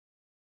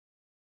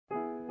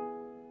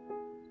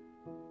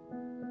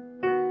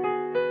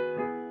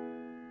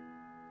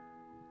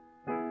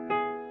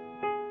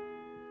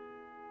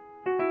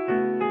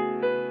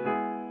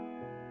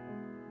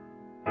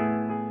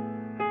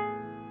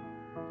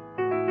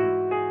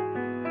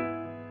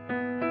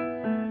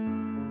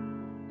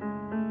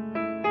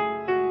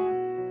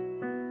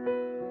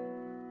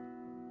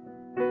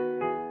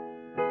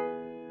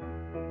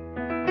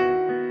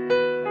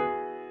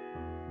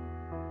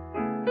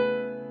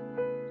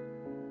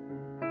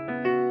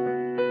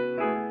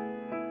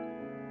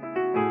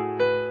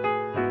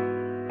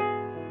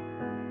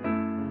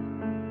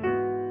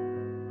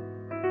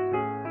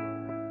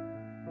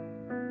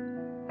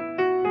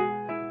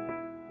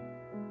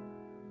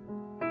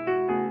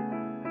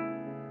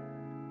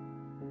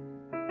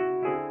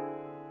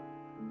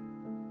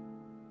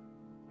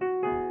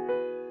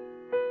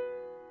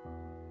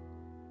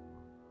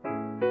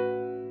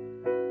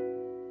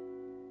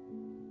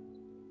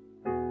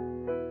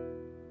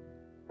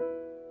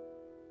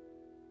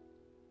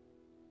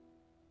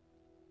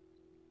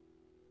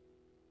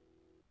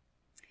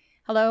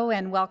Hello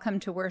and welcome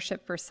to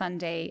worship for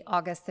Sunday,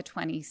 August the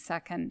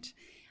 22nd.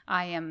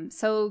 I am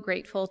so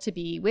grateful to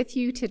be with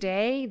you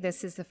today.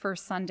 This is the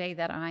first Sunday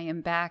that I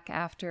am back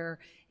after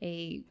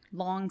a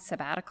long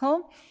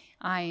sabbatical.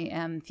 I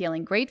am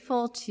feeling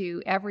grateful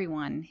to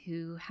everyone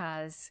who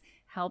has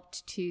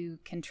helped to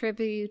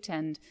contribute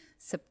and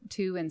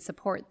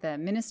support the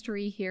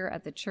ministry here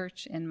at the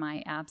church in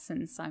my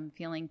absence. I'm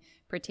feeling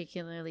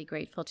particularly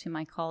grateful to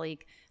my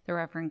colleague, the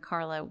Reverend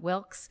Carla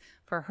Wilkes,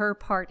 for her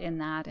part in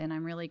that, and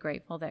I'm really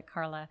grateful that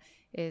Carla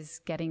is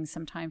getting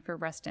some time for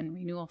rest and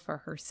renewal for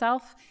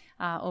herself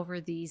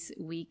over these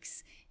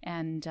weeks,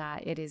 and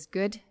it is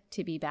good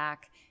to be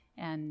back,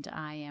 and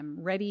I am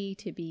ready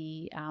to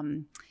be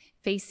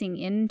facing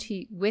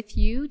into with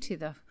you to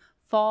the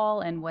fall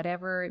and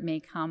whatever may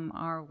come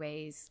our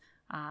ways.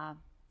 I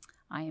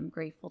am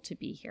grateful to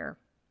be here.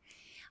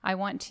 I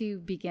want to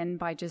begin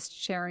by just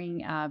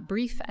sharing a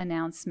brief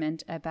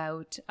announcement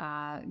about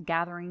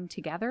gathering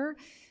together.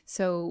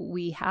 So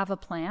we have a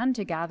plan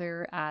to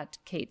gather at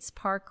Kate's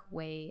Park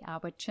Way,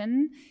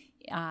 Awichin,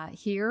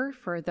 here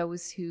for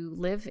those who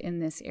live in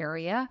this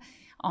area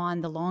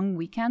on the long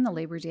weekend, the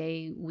Labor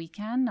Day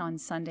weekend, on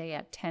Sunday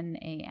at 10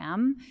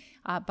 a.m.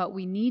 But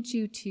we need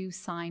you to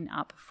sign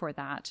up for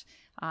that.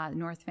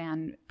 North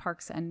Van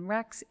Parks and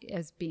Recs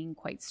is being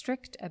quite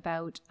strict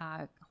about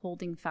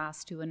holding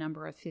fast to a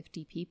number of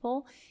 50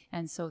 people.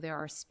 And so there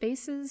are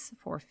spaces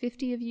for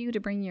 50 of you to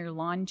bring your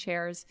lawn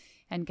chairs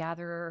and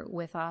gather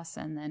with us,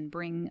 and then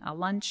bring a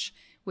lunch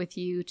with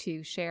you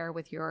to share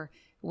with your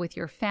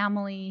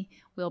family.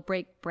 We'll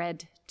break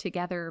bread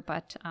together,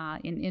 but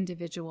in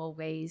individual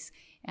ways.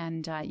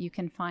 And you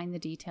can find the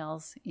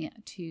details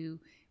to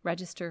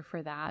register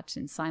for that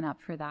and sign up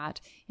for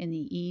that in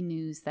the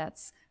e-news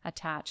that's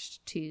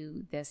attached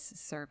to this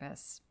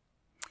service.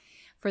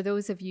 For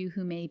those of you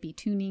who may be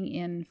tuning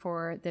in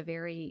for the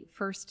very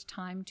first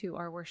time to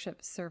our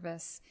worship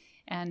service,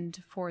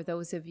 and for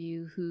those of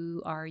you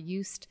who are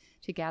used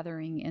to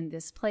gathering in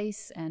this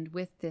place and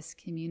with this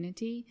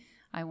community,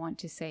 I want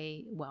to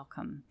say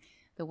welcome.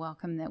 The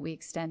welcome that we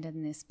extend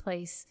in this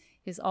place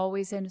is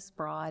always as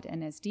broad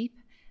and as deep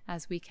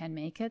as we can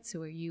make it.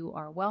 So you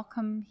are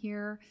welcome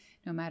here,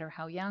 no matter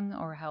how young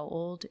or how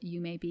old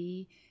you may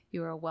be.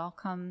 You are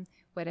welcome,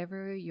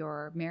 whatever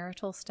your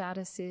marital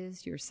status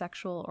is, your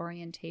sexual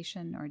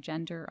orientation or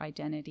gender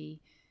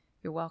identity.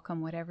 You're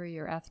welcome, whatever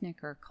your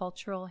ethnic or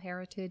cultural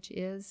heritage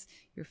is,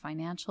 your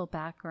financial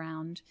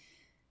background.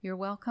 You're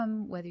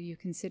welcome, whether you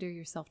consider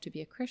yourself to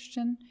be a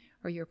Christian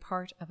or you're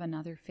part of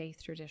another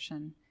faith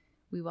tradition.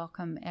 We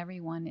welcome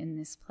everyone in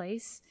this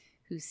place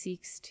who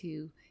seeks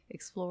to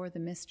explore the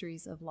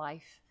mysteries of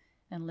life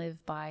and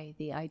live by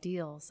the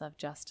ideals of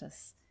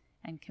justice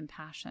and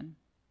compassion.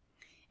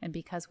 And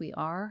because we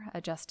are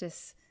a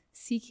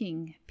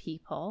justice-seeking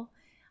people,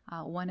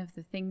 one of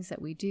the things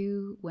that we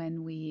do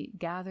when we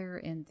gather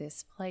in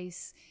this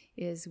place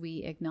is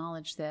we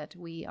acknowledge that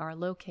we are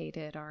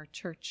located, our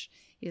church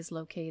is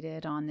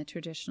located on the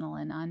traditional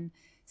and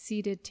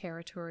unceded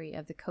territory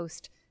of the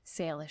Coast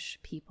Salish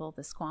people,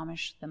 the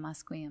Squamish, the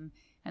Musqueam,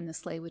 and the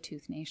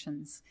Tsleil-Waututh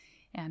nations.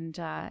 And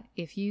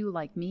if you,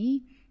 like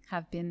me,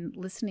 have been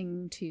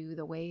listening to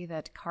the way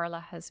that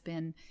Carla has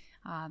been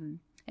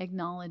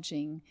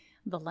acknowledging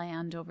the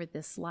land over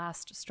this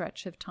last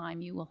stretch of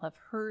time, you will have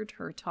heard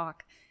her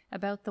talk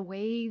about the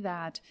way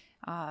that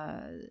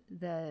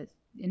the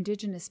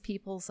indigenous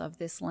peoples of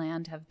this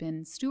land have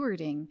been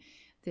stewarding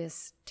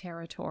this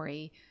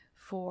territory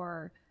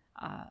for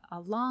a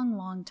long,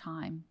 long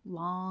time,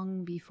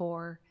 long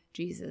before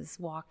Jesus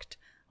walked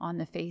on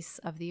the face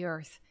of the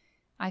earth.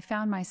 I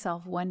found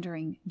myself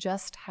wondering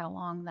just how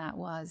long that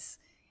was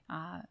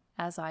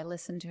as I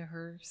listened to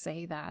her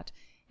say that.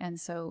 And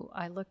so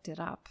I looked it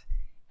up,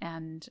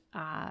 and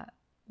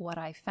what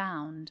I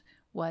found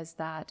was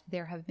that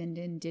there have been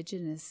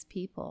indigenous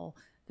people.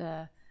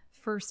 The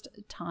first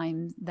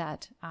time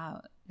that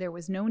there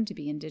was known to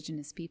be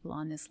indigenous people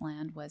on this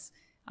land was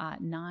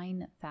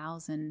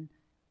 9,000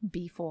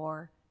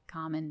 before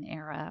Common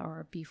Era,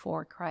 or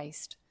before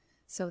Christ.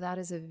 So that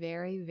is a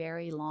very,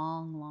 very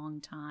long,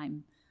 long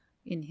time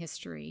in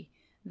history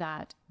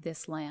that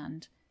this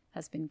land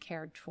has been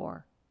cared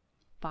for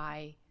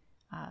by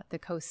the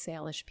Coast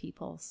Salish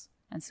peoples.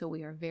 And so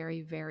we are very,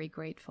 very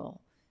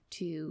grateful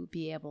to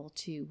be able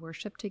to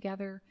worship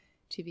together,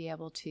 to be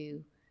able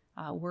to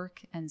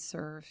work and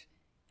serve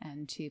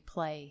and to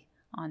play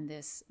on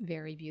this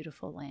very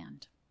beautiful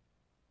land.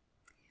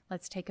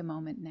 Let's take a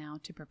moment now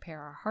to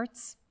prepare our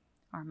hearts,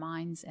 our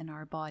minds, and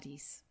our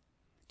bodies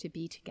to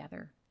be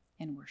together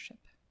in worship.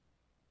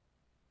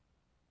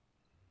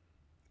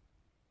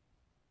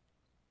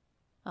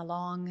 A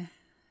long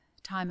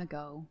time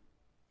ago,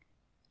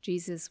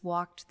 Jesus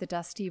walked the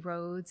dusty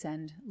roads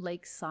and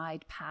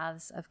lakeside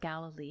paths of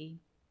Galilee.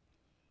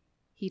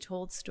 He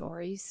told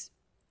stories,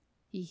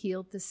 he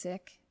healed the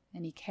sick,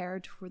 and he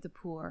cared for the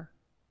poor.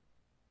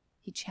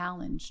 He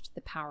challenged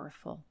the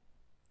powerful.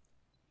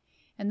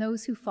 And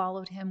those who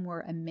followed him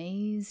were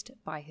amazed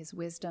by his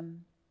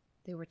wisdom,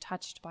 they were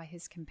touched by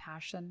his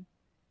compassion,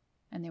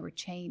 and they were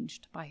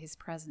changed by his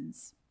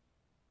presence.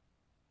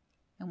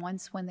 And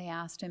once when they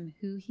asked him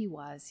who he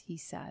was, he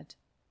said,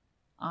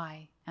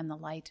 "I am the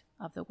light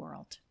of the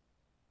world."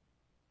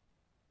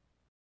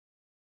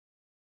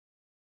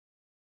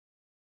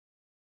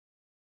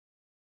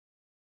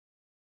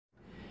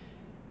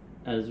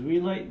 As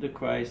we light the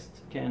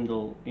Christ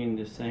candle in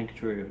the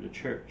sanctuary of the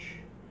church,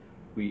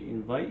 we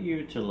invite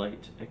you to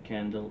light a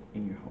candle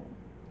in your home.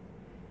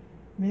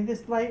 May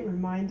this light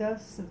remind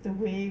us of the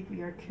way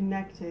we are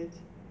connected,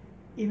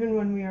 even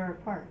when we are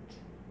apart.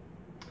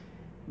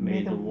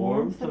 May the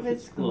warmth of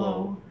its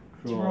glow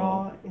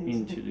draw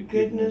into the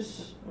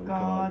goodness of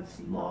God's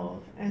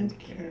love and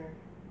care.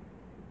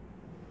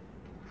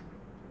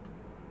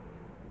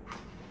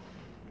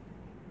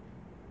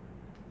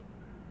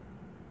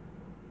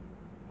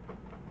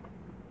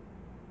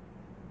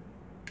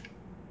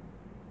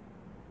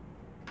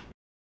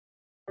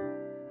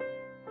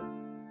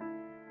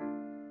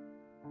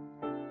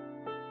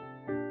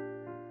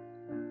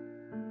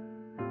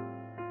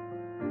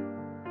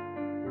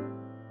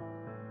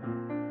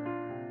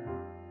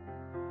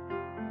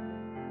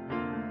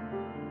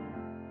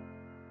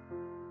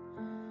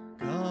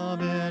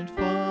 Come and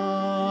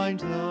find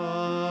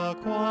the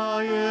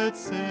quiet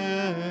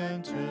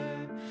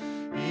center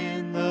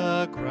in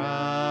the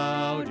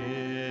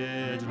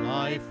crowded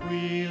life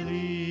we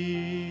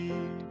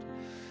lead.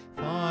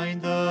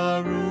 Find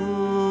the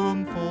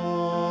room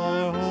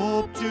for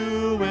hope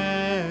to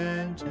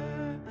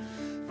enter.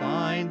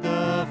 Find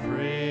the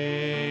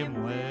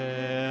frame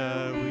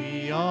where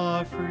we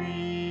are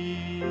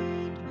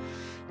freed.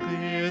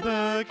 Clear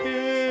the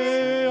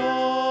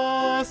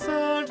chaos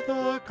and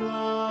the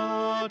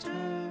clutter.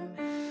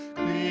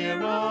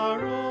 Clear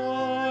our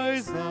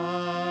eyes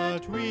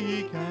that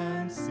we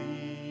can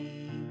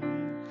see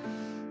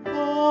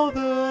all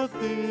the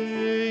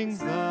things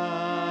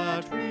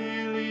that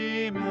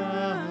really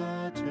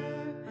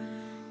matter.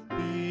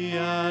 Be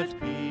at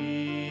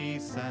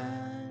peace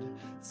and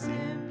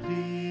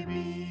simply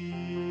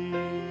be.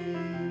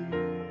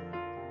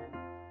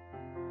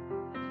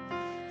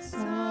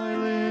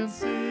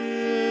 Silence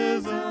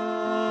is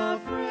a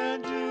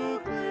friend who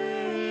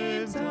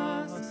claims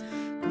us,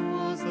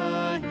 cools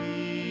the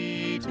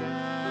heat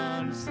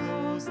and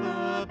slows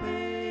the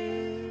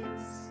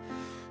pace.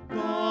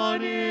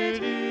 God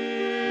it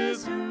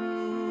is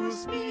who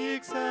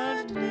speaks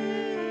and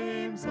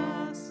names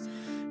us,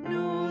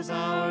 knows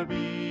our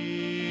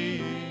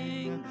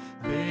being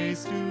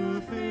face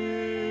to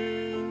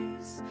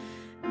face,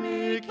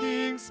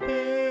 making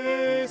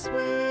space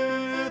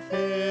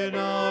within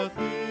our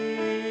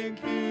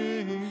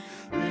thinking,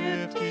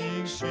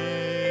 lifting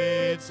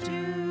shades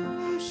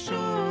to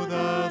show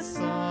the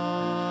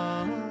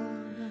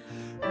sun,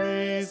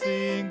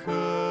 raising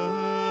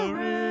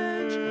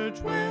courage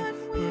when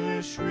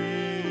we're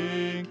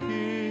shrinking,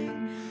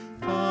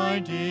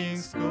 finding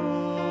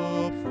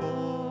scope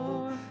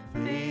for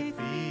faith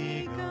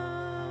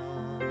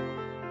begun.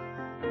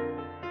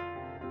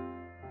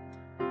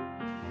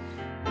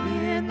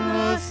 In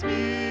the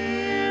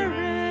Spirit,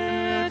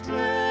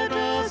 let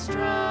us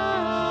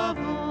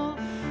travel,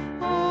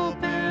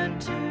 open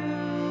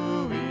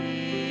to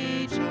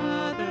each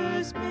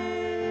other's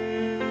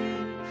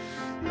pain.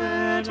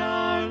 Let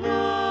our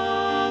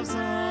loves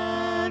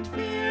and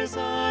fears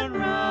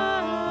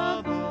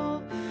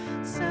unravel,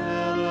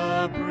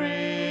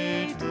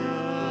 celebrate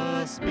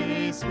the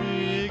space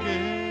we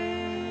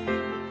gain.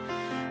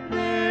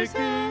 There's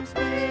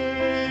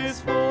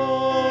space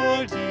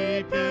for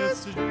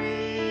deepest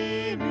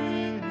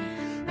dreaming.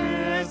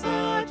 There's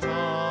a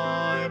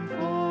time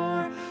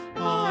for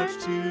heart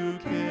to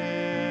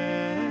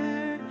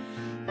care.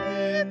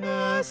 In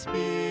the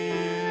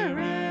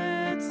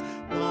Spirit's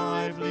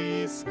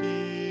lively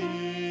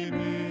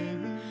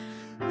scheming,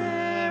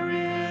 there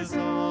is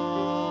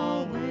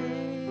always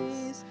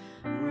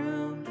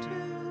room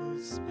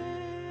to spare.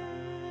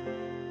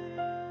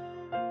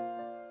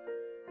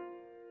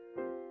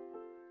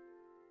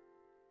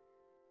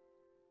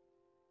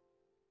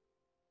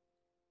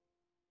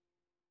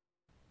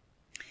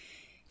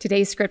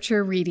 Today's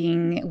scripture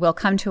reading will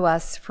come to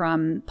us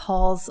from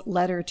Paul's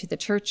letter to the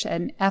church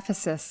in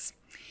Ephesus.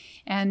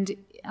 And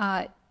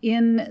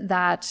in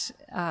that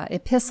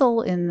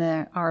epistle in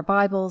our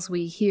Bibles,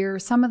 we hear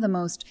some of the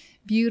most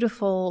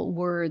beautiful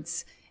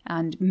words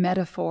and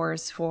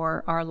metaphors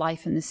for our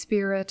life in the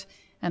Spirit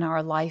and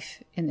our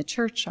life in the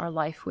church, our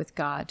life with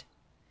God.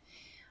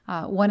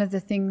 One of the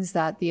things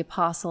that the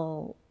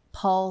Apostle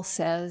Paul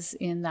says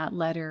in that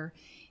letter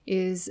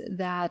is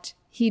that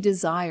he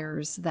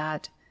desires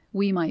that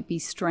we might be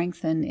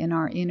strengthened in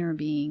our inner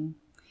being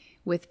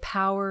with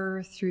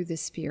power through the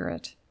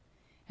Spirit,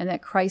 and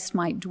that Christ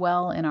might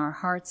dwell in our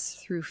hearts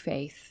through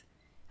faith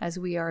as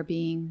we are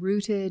being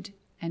rooted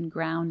and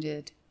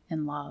grounded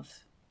in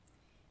love,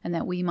 and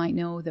that we might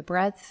know the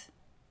breadth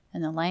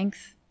and the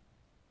length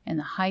and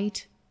the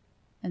height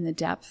and the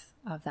depth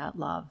of that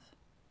love.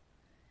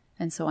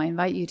 And so I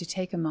invite you to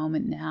take a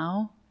moment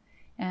now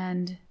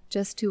and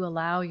just to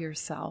allow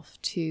yourself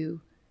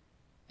to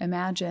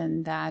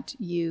imagine that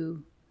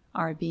you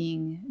are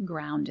being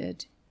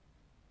grounded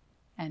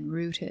and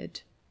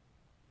rooted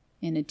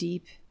in a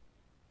deep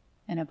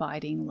and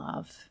abiding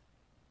love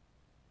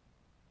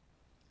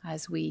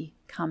as we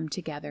come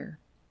together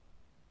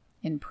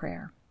in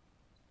prayer.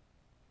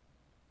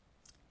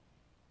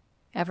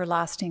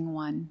 Everlasting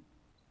One,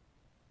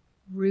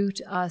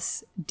 root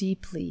us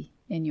deeply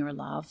in your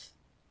love.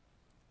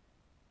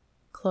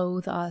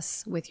 Clothe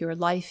us with your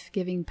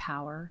life-giving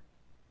power,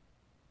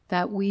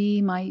 that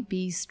we might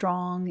be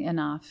strong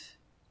enough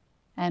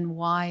and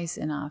wise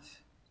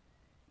enough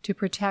to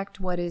protect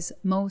what is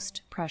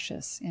most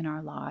precious in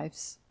our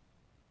lives,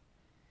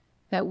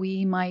 that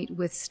we might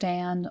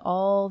withstand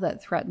all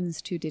that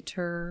threatens to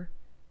deter,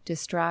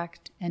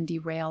 distract, and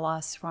derail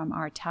us from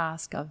our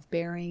task of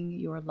bearing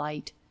your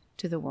light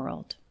to the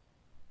world.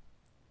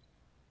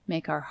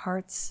 Make our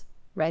hearts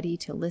ready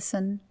to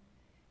listen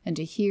and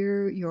to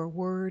hear your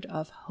word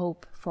of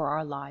hope for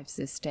our lives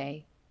this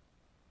day.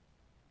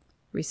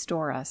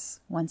 Restore us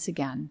once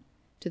again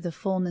to the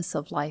fullness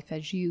of life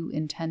as you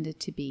intended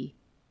to be,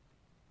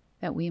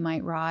 that we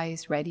might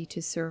rise ready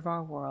to serve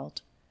our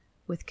world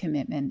with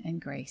commitment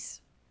and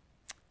grace.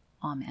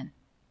 Amen.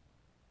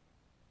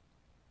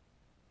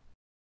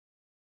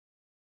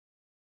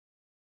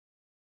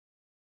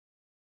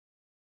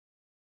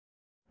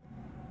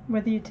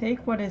 Whether you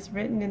take what is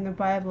written in the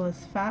Bible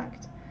as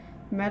fact,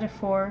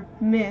 metaphor,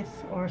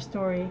 myth, or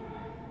story,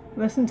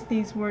 listen to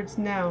these words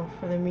now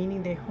for the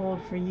meaning they hold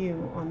for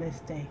you on this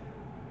day.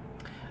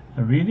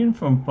 A reading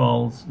from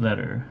Paul's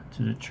letter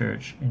to the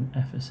church in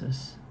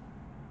Ephesus.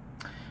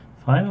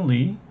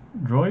 Finally,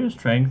 draw your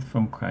strength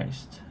from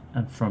Christ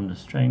and from the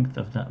strength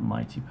of that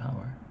mighty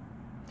power.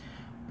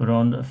 Put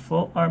on the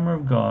full armor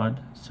of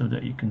God so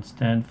that you can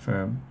stand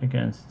firm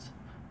against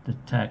the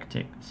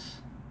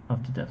tactics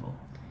of the devil.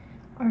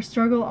 Our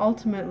struggle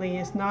ultimately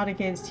is not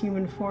against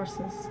human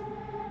forces,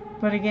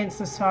 but against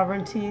the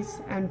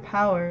sovereignties and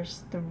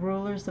powers, the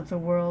rulers of the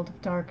world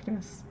of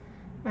darkness,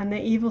 and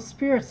the evil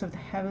spirits of the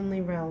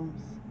heavenly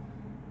realms.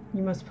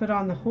 You must put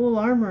on the whole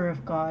armor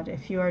of God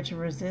if you are to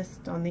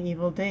resist on the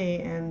evil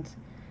day and,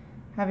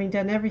 having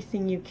done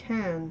everything you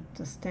can,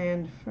 to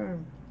stand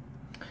firm.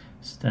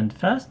 Stand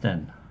fast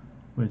then,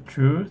 with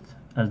truth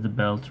as the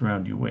belt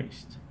around your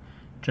waist,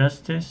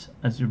 justice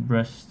as your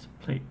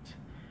breastplate,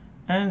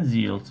 and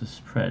zeal to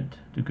spread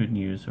the good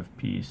news of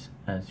peace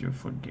as your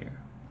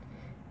footgear.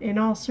 In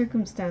all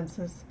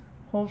circumstances,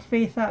 hold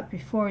faith up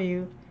before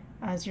you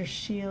as your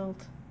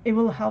shield. It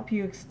will help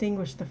you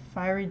extinguish the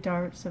fiery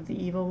darts of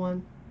the evil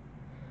one.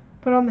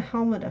 Put on the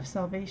helmet of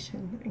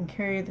salvation and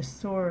carry the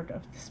sword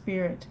of the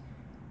Spirit,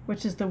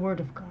 which is the Word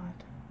of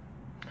God.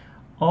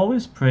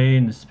 Always pray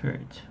in the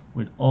Spirit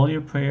with all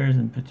your prayers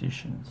and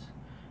petitions.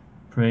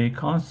 Pray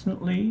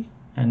constantly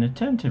and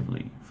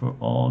attentively for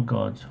all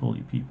God's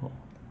holy people.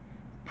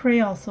 Pray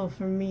also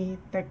for me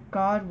that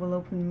God will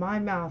open my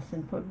mouth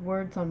and put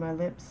words on my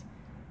lips,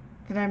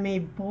 that I may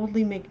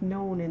boldly make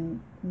known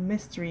in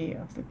mystery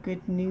of the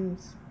good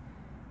news,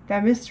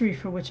 that mystery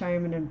for which I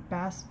am an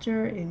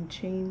ambassador in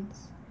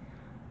chains.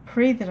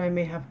 Pray that I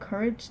may have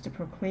courage to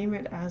proclaim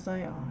it as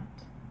I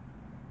ought.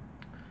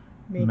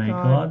 May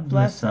God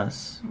bless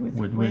us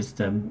with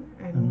wisdom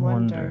and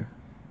wonder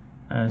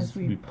as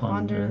we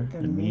ponder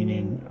the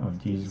meaning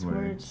of these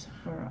words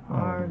for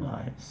our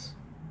lives.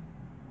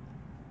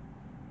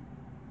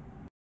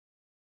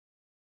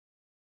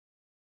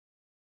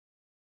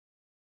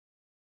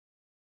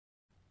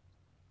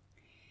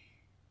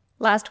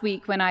 Last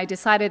week, when I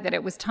decided that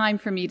it was time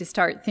for me to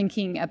start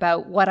thinking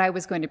about what I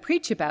was going to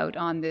preach about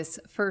on this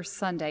first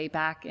Sunday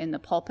back in the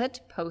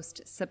pulpit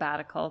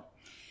post-sabbatical,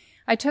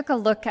 I took a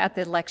look at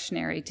the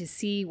lectionary to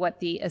see what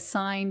the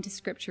assigned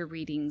scripture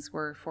readings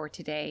were for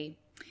today,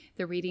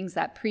 the readings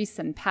that priests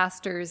and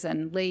pastors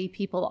and lay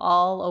people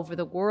all over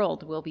the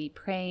world will be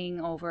praying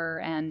over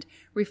and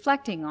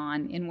reflecting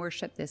on in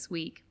worship this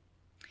week.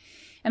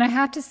 And I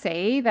have to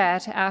say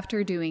that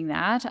after doing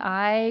that,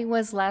 I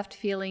was left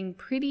feeling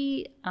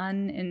pretty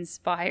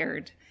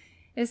uninspired,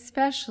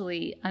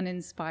 especially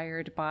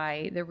uninspired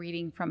by the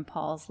reading from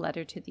Paul's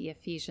letter to the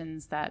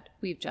Ephesians that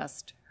we've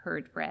just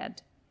heard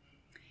read.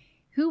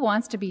 Who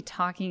wants to be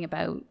talking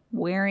about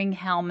wearing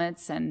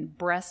helmets and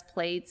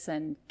breastplates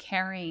and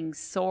carrying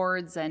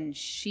swords and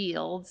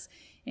shields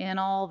in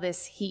all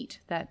this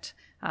heat that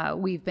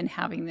we've been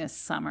having this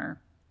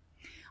summer?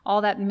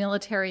 All that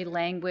military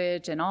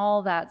language and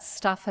all that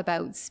stuff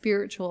about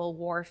spiritual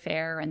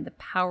warfare and the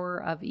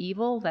power of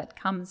evil that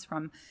comes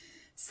from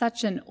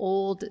such an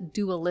old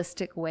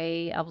dualistic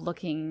way of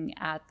looking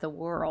at the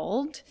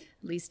world,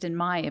 at least in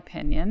my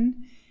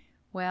opinion,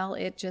 well,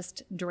 it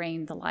just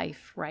drained the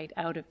life right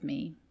out of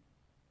me.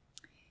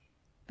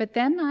 But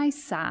then I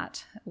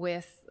sat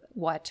with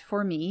what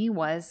for me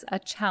was a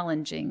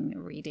challenging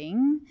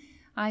reading.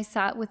 I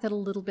sat with it a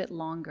little bit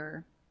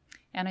longer,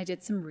 and I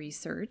did some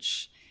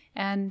research.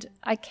 And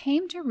I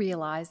came to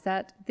realize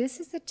that this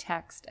is a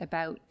text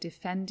about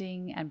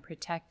defending and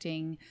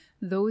protecting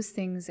those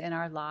things in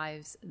our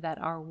lives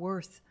that are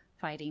worth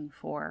fighting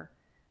for,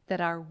 that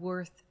are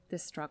worth the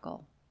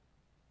struggle.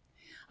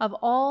 Of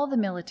all the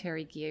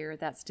military gear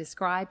that's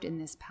described in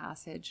this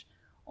passage,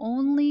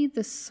 only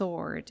the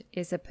sword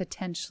is a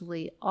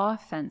potentially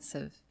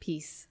offensive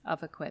piece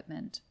of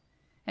equipment.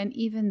 And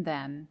even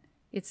then,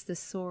 it's the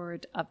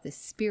sword of the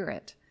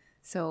Spirit.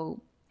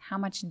 So how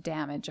much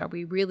damage are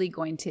we really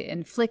going to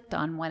inflict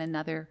on one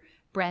another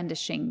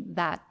brandishing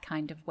that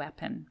kind of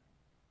weapon?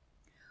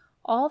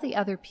 All the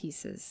other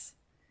pieces,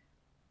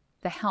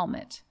 the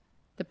helmet,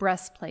 the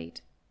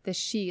breastplate, the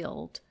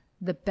shield,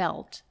 the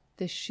belt,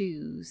 the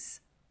shoes,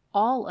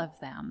 all of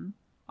them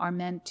are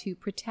meant to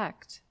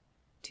protect,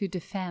 to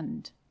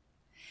defend.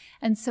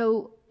 And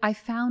so I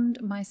found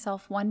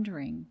myself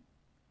wondering,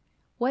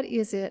 what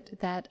is it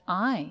that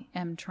I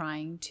am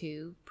trying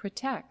to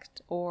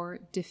protect or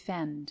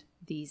defend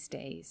these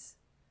days?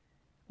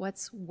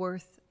 What's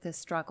worth the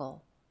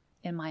struggle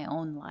in my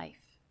own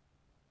life?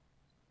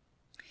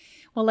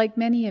 Well, like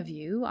many of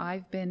you,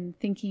 I've been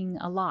thinking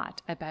a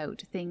lot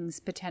about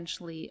things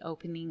potentially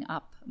opening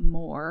up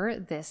more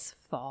this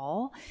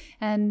fall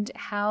and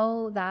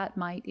how that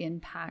might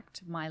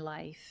impact my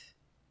life.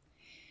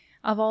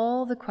 Of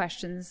all the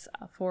questions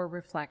for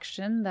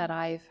reflection that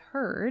I've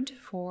heard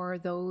for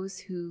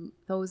those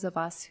of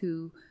us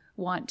who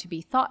want to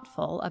be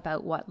thoughtful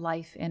about what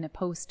life in a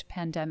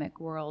post-pandemic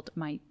world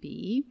might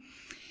be,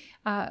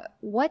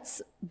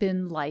 what's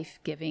been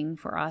life-giving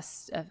for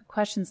us?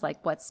 Questions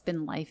like what's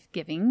been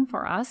life-giving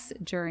for us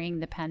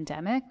during the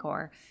pandemic,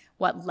 or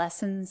what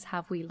lessons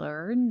have we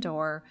learned,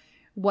 or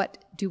what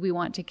do we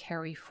want to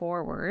carry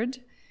forward?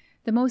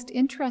 The most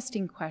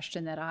interesting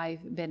question that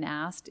I've been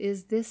asked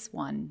is this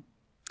one.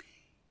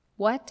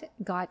 What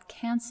got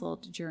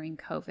canceled during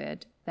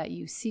COVID that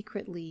you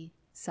secretly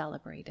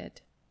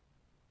celebrated?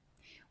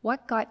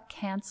 What got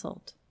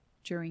canceled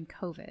during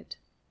COVID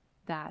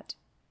that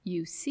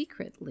you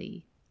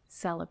secretly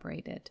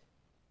celebrated?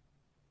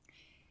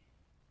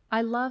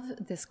 I love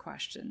this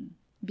question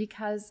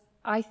because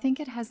I think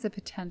it has the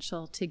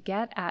potential to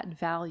get at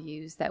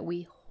values that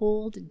we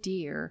hold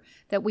dear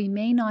that we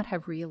may not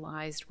have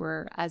realized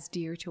were as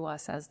dear to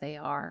us as they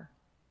are.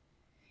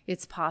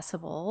 It's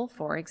possible,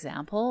 for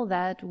example,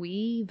 that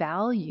we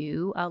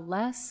value a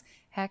less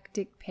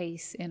hectic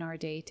pace in our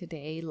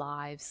day-to-day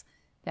lives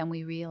than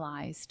we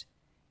realized,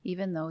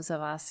 even those of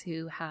us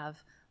who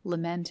have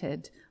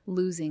lamented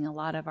losing a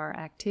lot of our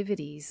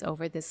activities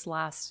over this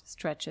last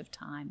stretch of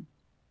time.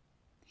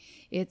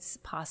 It's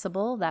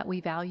possible that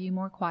we value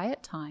more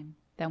quiet time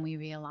than we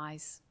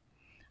realize.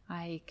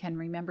 I can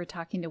remember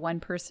talking to one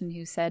person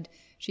who said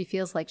she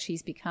feels like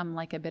she's become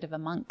like a bit of a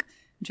monk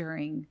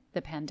during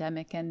the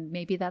pandemic, and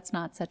maybe that's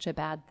not such a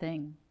bad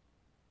thing.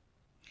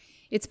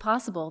 It's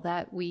possible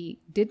that we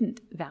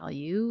didn't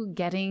value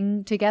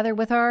getting together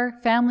with our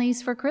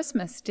families for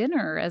Christmas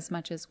dinner as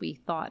much as we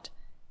thought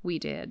we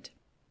did.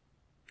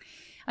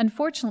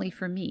 Unfortunately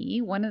for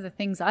me, one of the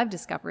things I've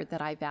discovered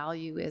that I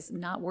value is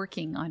not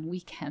working on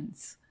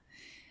weekends.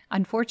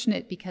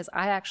 Unfortunate because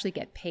I actually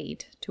get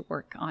paid to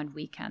work on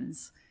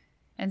weekends.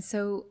 And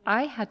so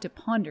I had to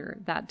ponder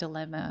that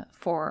dilemma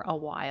for a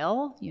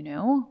while,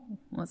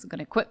 wasn't going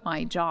to quit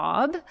my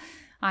job.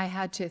 I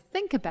had to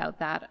think about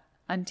that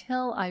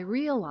until I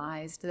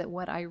realized that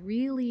what I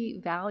really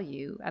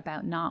value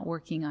about not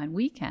working on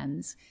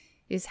weekends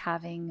is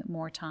having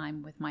more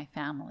time with my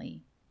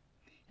family.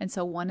 And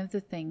so one of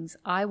the things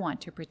I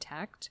want to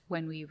protect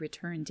when we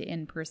return to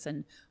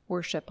in-person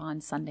worship on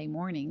Sunday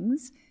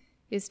mornings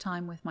is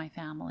time with my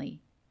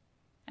family.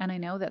 And I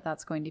know that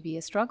that's going to be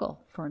a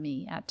struggle for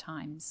me at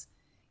times.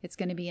 It's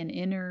going to be an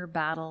inner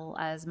battle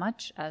as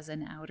much as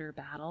an outer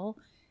battle.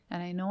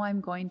 And I know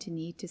I'm going to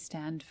need to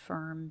stand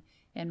firm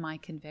in my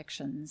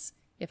convictions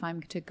if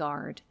I'm to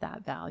guard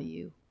that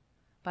value.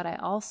 But I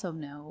also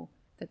know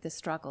that the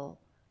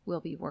struggle will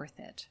be worth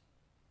it.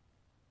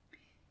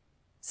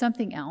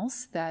 Something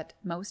else that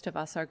most of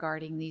us are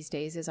guarding these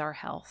days is our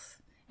health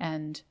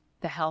and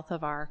the health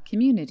of our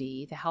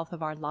community, the health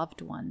of our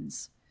loved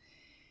ones.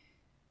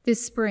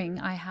 This spring,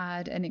 I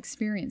had an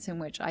experience in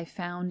which I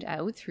found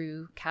out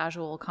through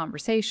casual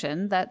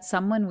conversation that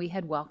someone we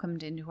had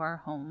welcomed into our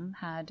home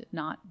had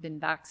not been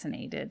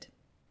vaccinated,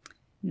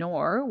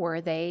 nor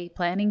were they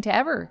planning to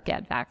ever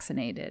get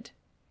vaccinated.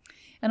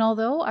 And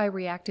although I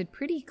reacted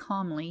pretty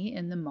calmly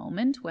in the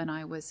moment when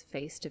I was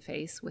face to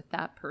face with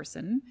that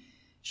person,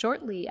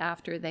 shortly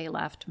after they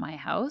left my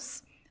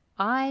house,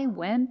 I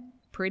went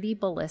pretty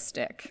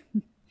ballistic.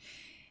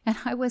 And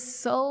I was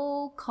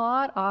so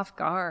caught off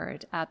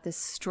guard at the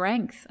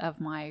strength of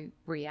my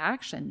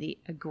reaction, the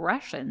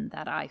aggression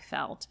that I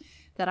felt,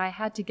 that I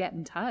had to get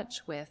in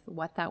touch with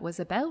what that was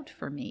about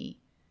for me.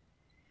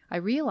 I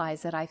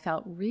realized that I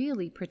felt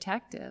really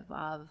protective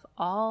of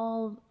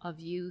all of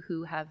you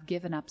who have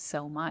given up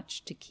so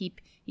much to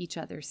keep each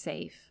other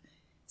safe,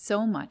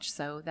 so much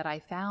so that I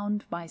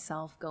found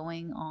myself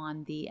going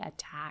on the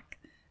attack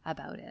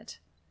about it.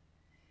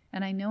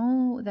 And I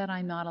know that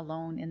I'm not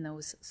alone in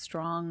those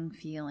strong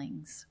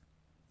feelings.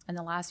 In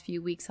the last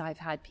few weeks, I've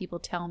had people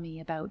tell me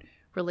about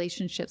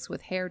relationships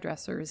with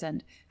hairdressers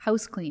and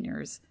house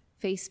cleaners,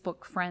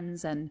 Facebook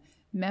friends, and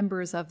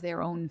members of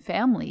their own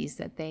families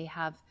that they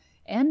have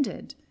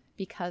ended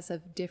because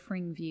of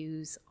differing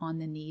views on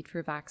the need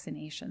for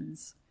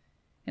vaccinations.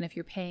 And if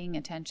you're paying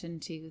attention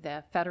to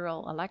the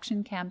federal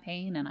election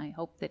campaign, and I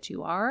hope that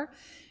you are,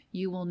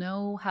 you will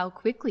know how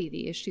quickly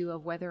the issue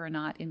of whether or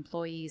not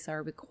employees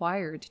are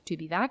required to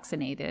be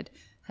vaccinated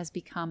has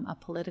become a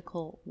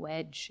political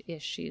wedge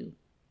issue.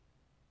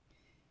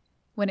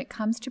 When it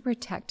comes to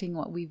protecting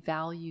what we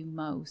value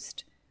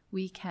most,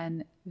 we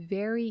can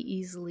very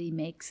easily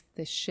make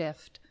the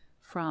shift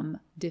from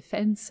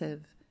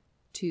defensive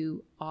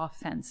to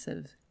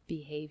offensive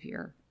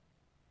behavior.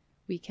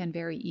 We can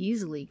very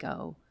easily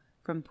go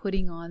from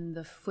putting on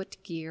the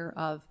footgear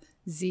of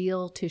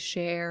zeal to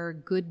share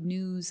good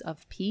news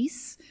of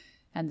peace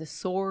and the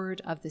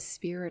sword of the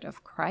Spirit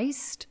of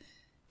Christ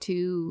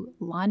to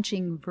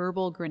launching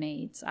verbal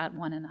grenades at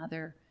one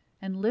another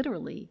and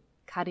literally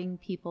cutting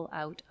people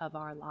out of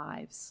our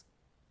lives.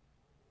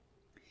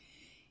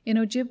 In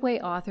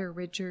Ojibwe author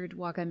Richard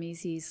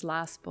Wagamizi's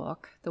last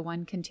book, the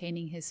one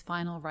containing his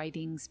final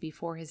writings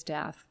before his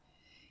death,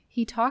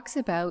 he talks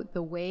about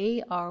the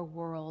way our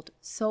world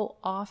so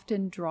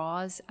often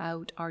draws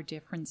out our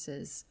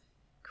differences,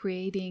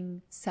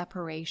 creating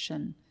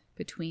separation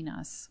between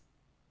us.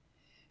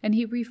 And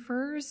he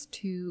refers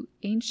to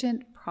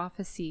ancient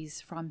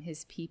prophecies from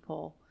his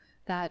people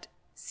that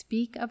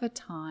speak of a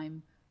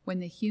time when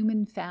the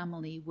human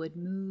family would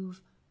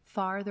move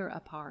farther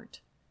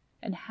apart,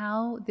 and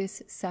how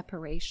this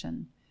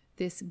separation,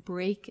 this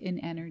break in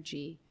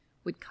energy,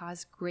 would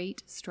cause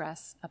great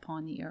stress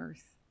upon the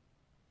earth.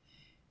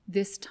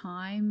 This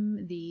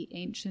time, the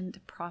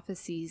ancient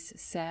prophecies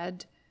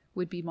said,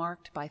 would be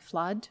marked by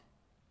flood,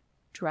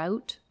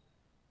 drought,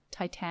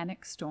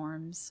 titanic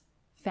storms,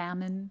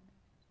 famine,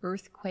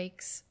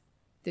 earthquakes,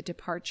 the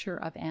departure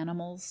of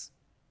animals,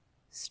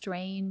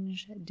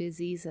 strange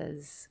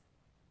diseases,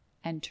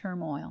 and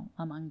turmoil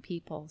among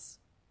peoples.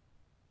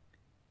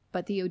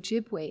 But the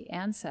Ojibwe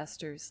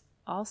ancestors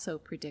also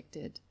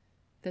predicted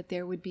that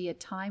there would be a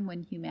time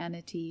when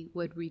humanity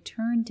would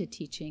return to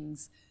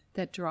teachings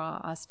that draw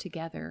us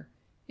together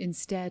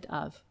instead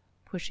of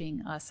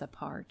pushing us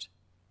apart.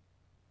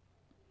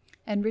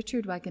 And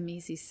Richard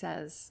Wagamizi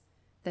says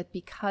that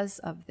because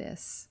of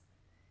this,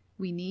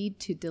 we need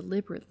to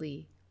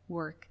deliberately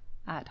work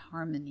at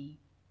harmony.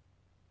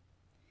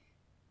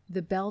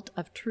 The belt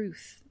of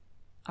truth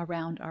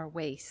around our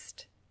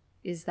waist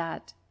is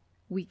that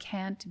we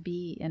can't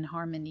be in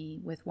harmony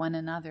with one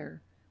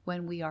another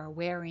when we are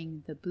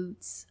wearing the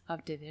boots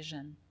of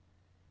division,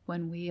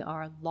 when we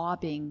are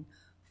lobbing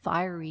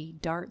fiery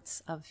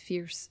darts of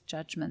fierce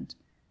judgment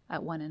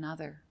at one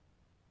another.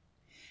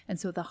 And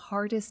so the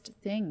hardest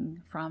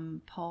thing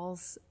from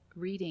Paul's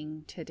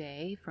reading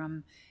today,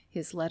 from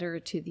his letter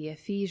to the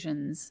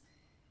Ephesians,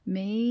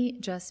 may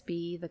just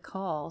be the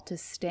call to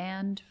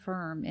stand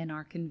firm in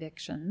our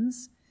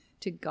convictions,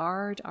 to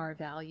guard our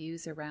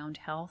values around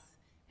health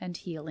and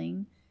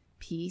healing,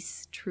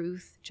 peace,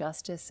 truth,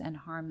 justice, and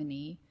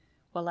harmony,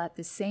 while at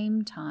the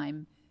same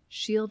time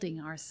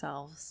shielding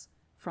ourselves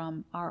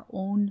from our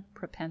own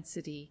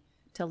propensity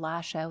to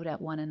lash out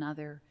at one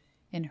another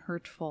in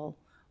hurtful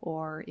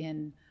or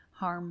in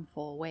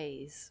harmful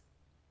ways,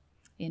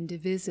 in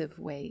divisive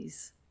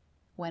ways,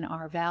 when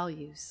our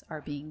values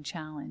are being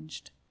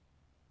challenged.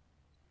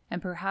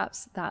 And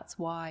perhaps that's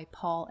why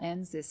Paul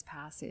ends this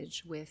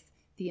passage with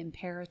the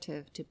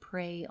imperative to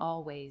pray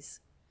always,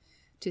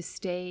 to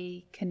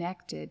stay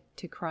connected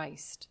to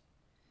Christ,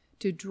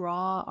 to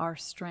draw our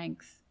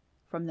strength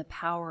from the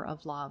power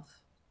of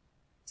love,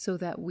 so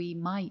that we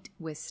might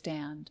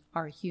withstand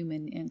our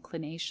human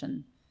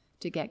inclination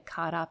to get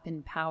caught up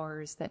in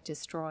powers that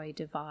destroy,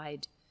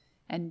 divide,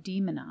 and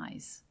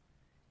demonize,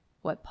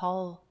 what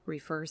Paul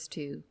refers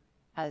to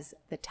as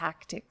the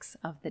tactics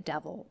of the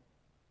devil.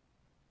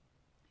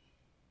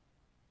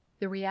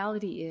 The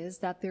reality is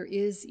that there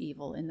is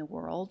evil in the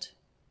world.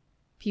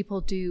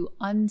 People do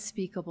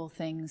unspeakable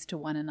things to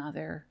one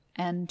another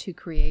and to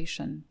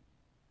creation.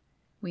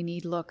 We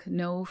need look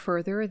no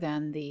further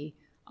than the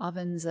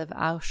ovens of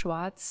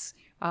Auschwitz,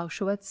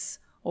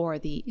 or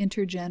the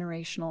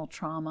intergenerational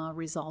trauma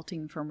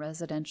resulting from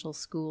residential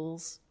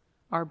schools,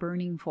 our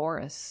burning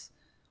forests,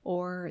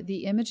 or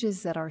the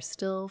images that are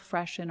still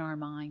fresh in our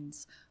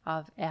minds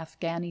of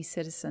Afghani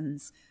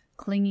citizens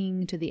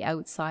clinging to the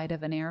outside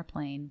of an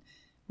airplane,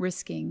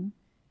 risking,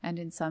 and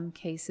in some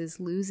cases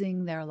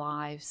losing their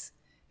lives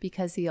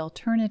because the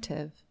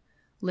alternative,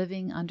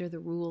 living under the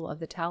rule of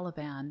the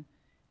Taliban,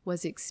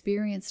 was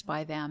experienced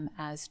by them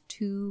as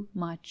too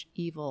much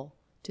evil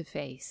to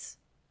face.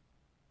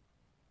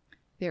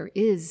 There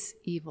is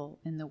evil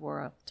in the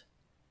world,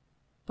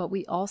 but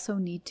we also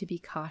need to be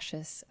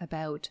cautious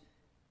about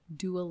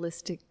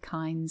dualistic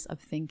kinds of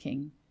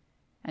thinking,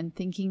 and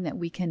thinking that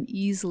we can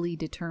easily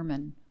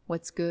determine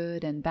what's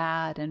good and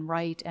bad and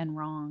right and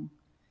wrong.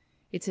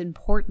 It's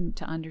important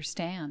to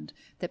understand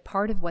that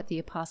part of what the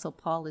Apostle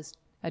Paul is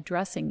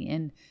addressing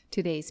in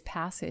today's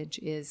passage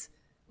is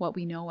what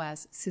we know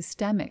as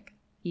systemic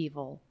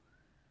evil,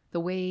 the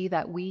way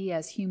that we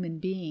as human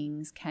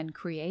beings can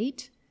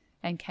create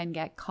and can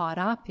get caught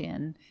up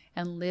in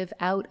and live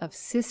out of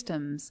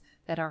systems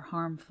that are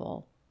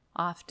harmful,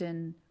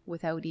 often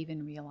without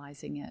even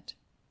realizing it.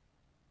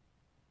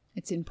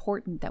 It's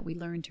important that we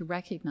learn to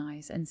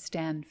recognize and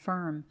stand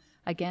firm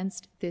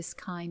against this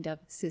kind of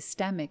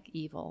systemic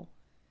evil,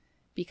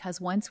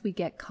 because once we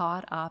get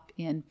caught up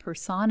in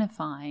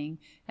personifying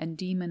and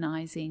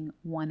demonizing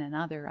one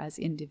another as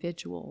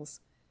individuals,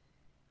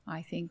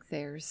 I think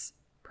there's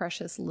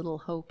precious little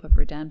hope of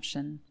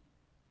redemption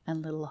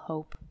and little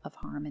hope of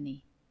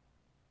harmony.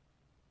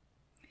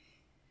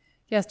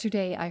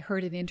 Yesterday, I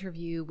heard an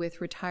interview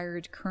with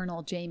retired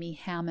Colonel Jamie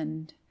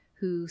Hammond,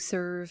 who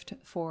served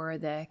for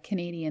the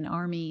Canadian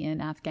Army in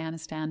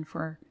Afghanistan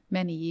for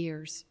many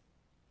years.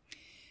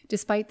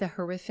 Despite the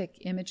horrific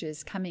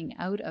images coming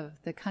out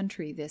of the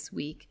country this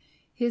week,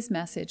 his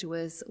message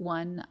was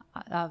one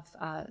of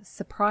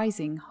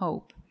surprising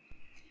hope.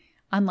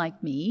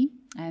 Unlike me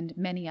and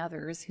many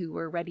others who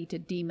were ready to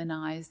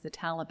demonize the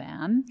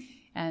Taliban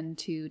and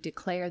to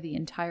declare the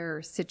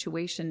entire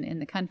situation in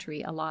the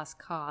country a lost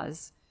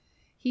cause,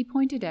 he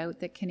pointed out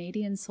that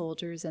Canadian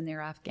soldiers and their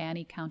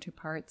Afghani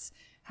counterparts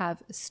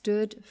have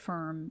stood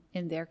firm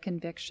in their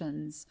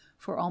convictions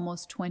for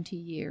almost 20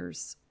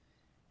 years.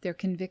 Their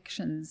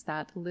convictions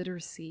that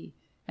literacy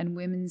and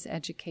women's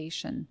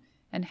education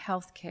and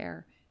health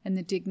care and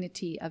the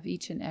dignity of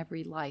each and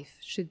every life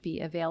should be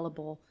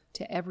available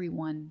to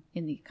everyone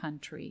in the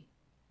country.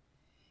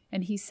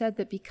 And he said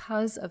that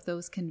because of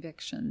those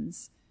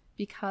convictions,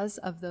 because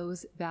of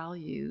those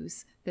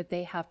values that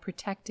they have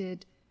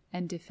protected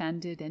and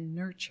defended and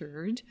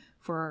nurtured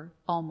for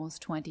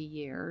almost 20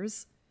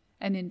 years,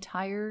 an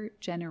entire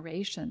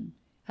generation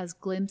has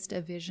glimpsed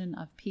a vision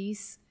of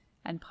peace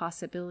and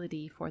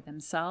possibility for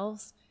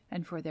themselves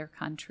and for their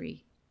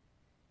country.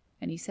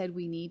 And he said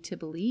we need to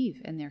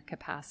believe in their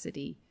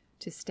capacity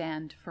to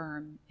stand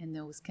firm in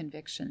those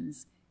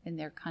convictions in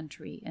their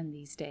country in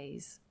these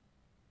days.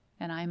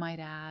 And I might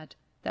add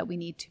that we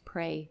need to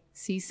pray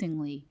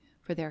ceasingly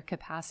for their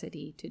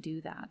capacity to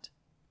do that.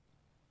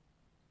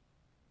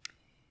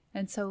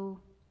 And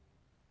so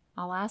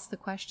I'll ask the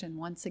question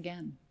once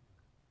again.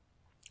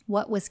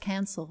 What was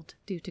canceled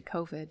due to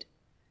COVID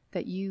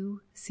that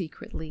you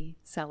secretly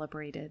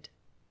celebrated?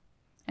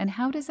 And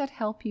how does that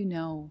help you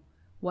know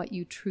what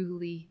you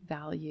truly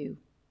value?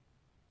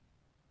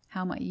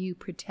 How might you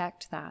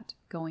protect that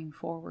going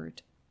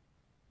forward?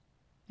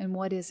 And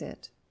what is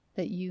it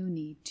that you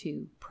need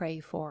to pray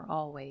for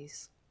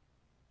always?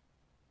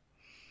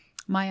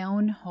 My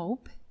own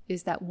hope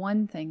is that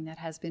one thing that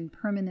has been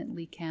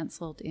permanently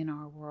canceled in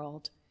our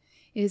world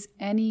is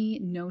any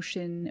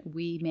notion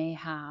we may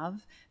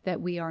have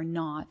that we are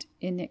not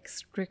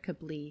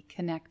inextricably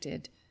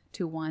connected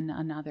to one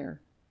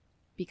another,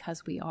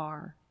 because we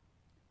are.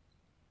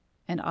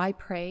 And I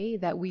pray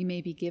that we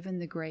may be given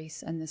the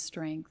grace and the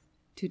strength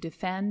to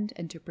defend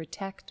and to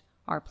protect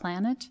our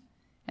planet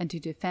and to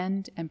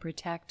defend and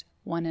protect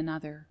one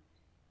another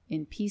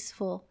in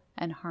peaceful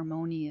and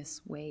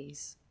harmonious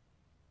ways.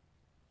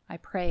 I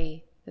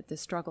pray that the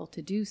struggle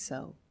to do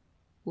so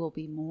will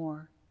be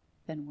more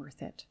than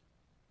worth it.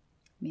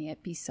 May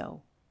it be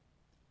so.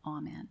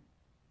 Amen.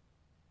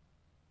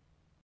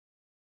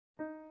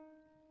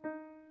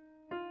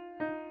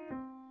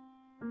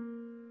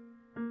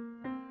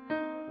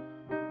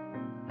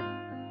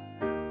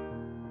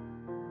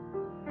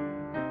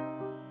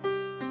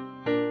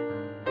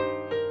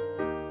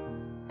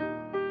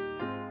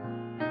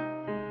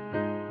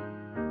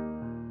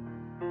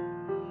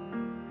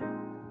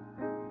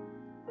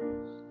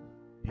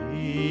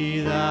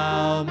 Be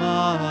thou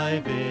my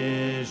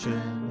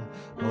vision,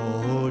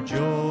 O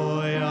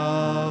joy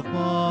of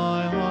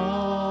my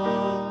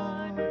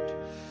heart.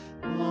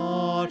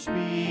 Not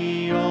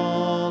be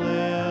all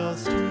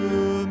else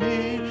to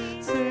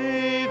me,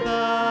 save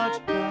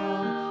that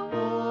thou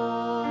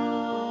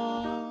art.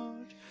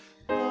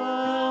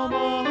 Thou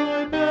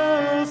my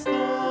best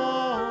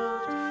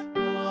thought,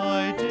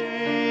 by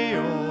day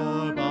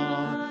or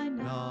by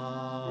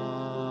night,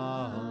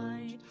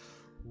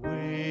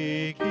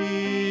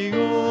 waking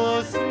or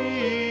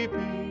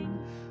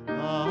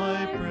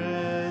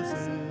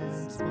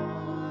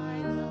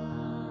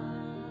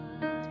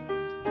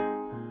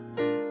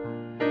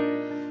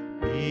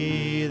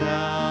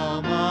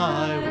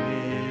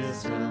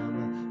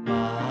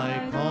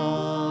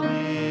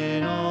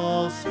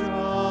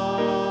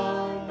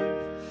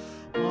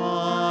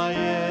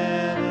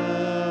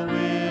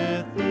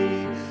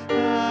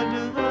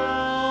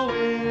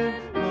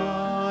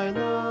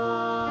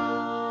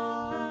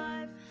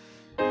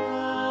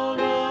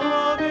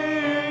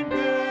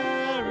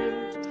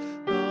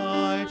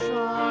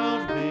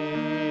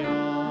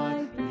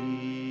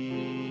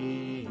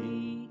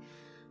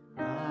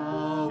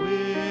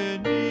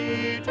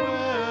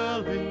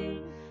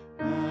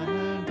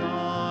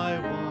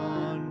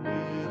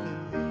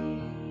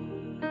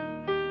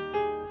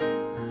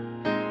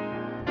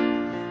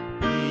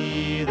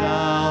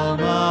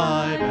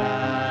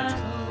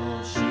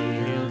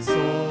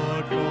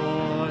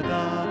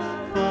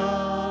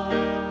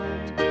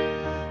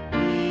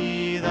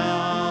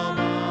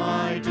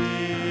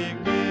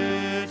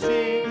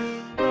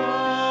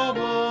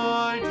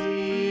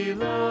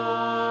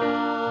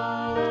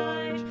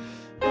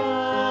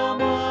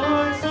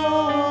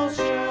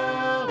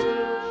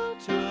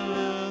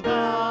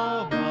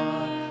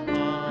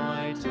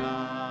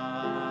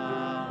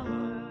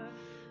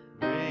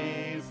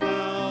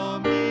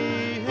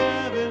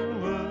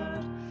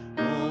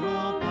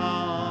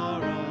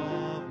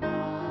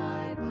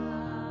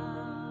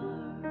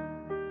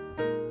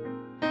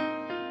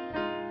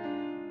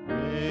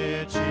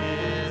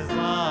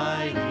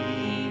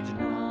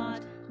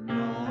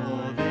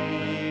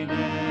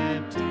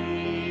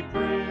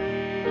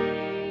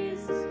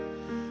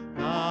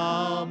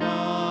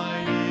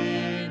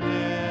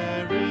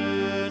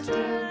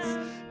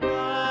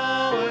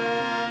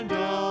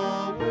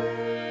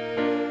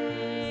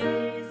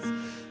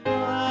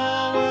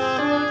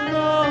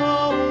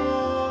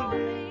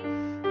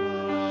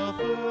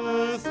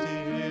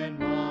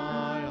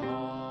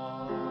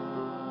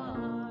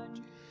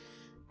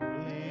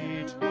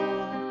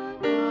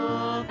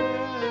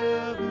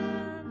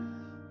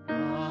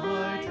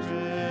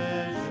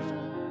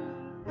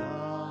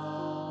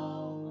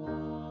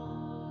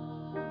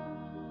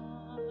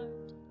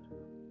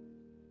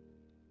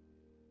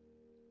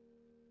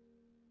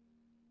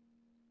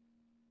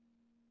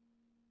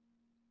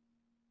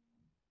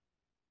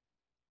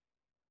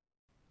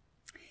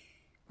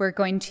We're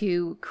going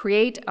to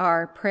create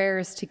our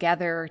prayers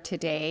together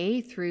today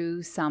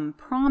through some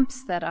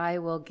prompts that I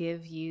will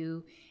give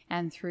you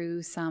and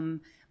through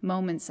some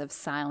moments of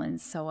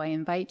silence. So I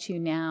invite you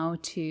now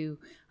to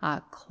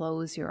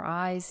close your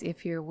eyes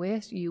if you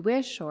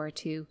wish, or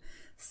to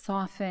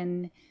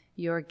soften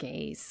your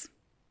gaze.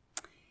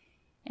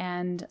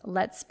 And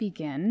let's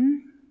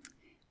begin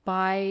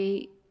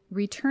by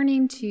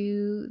returning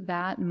to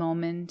that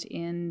moment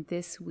in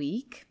this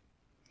week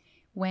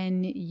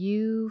when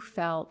you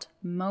felt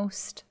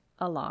most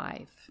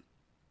alive.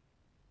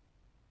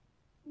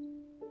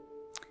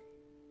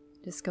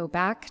 Just go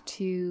back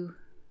to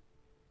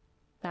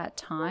that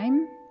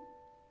time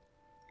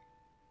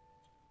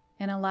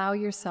and allow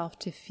yourself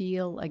to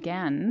feel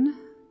again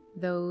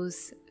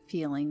those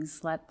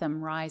feelings. Let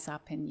them rise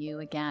up in you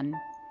again.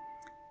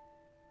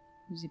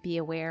 To be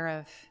aware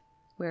of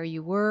where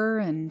you were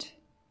and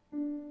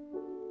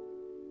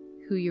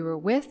who you were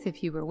with,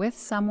 if you were with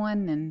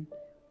someone, and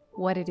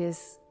what it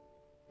is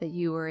that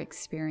you were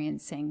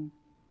experiencing.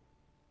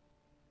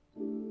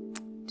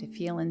 To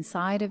feel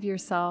inside of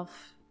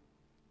yourself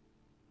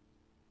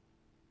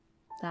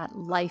that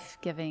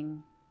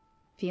life-giving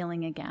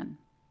feeling again.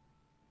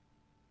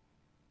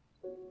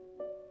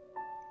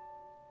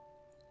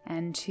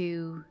 And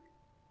to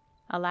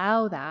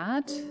allow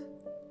that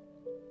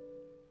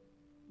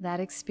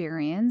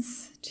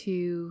experience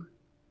to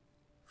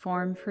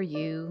form for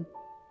you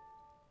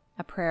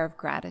a prayer of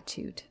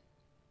gratitude.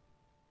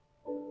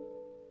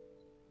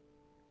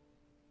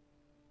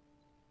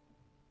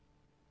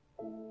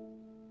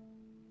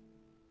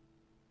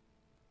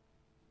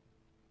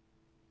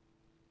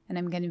 And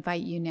I'm going to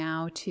invite you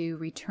now to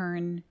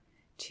return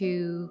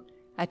to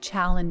a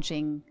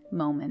challenging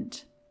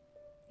moment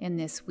in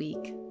this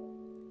week.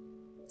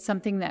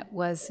 Something that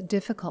was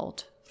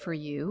difficult for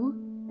you,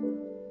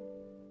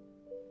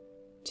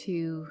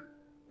 to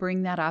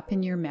bring that up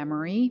in your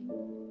memory.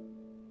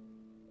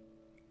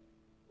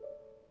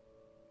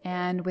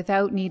 And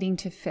without needing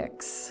to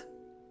fix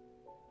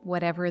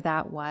whatever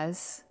that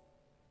was,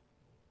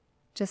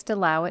 just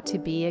allow it to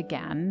be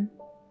again,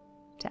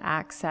 to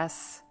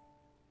access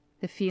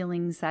the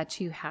feelings that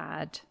you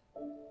had.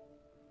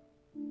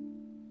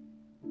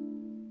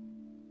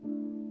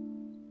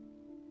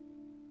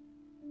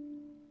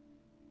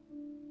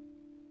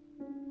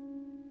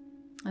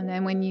 And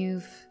then when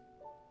you've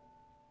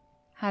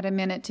had a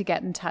minute to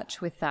get in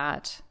touch with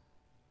that,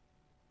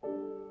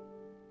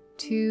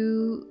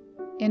 to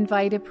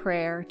invite a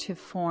prayer to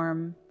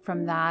form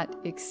from that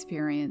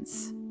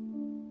experience.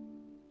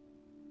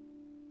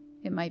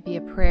 It might be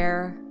a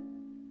prayer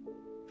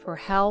for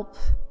help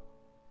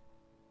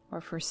or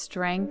for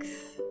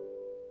strength.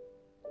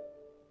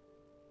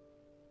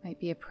 It might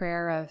be a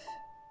prayer of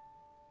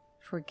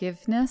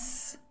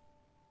forgiveness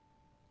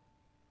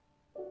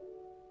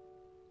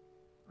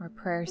or a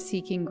prayer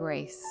seeking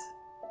grace.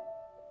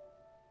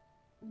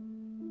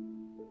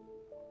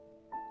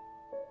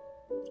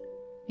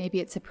 Maybe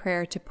it's a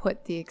prayer to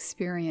put the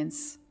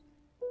experience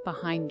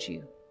behind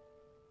you.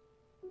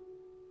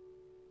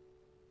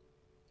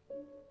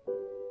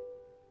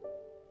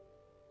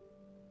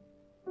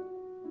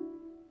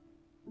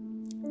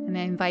 And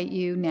I invite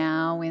you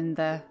now, in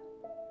the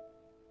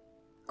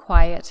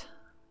quiet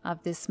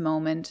of this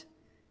moment,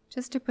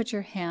 just to put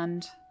your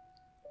hand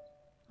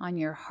on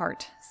your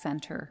heart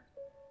center.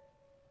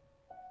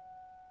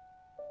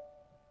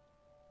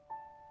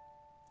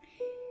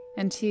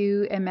 And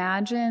to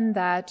imagine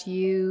that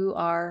you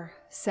are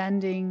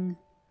sending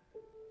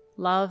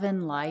love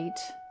and light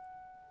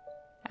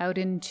out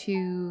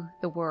into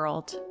the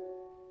world.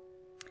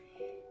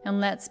 And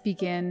let's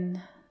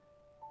begin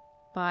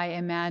by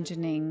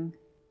imagining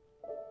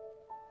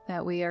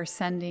that we are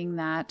sending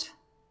that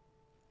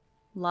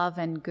love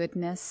and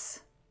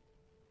goodness,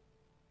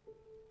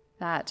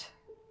 that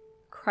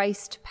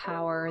Christ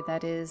power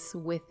that is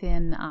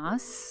within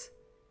us,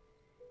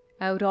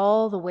 out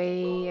all the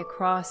way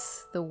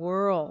across the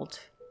world.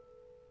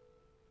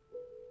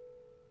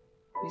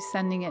 We're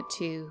sending it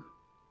to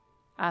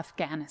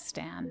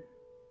Afghanistan.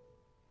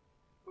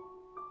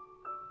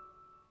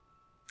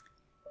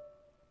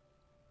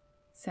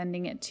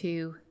 Sending it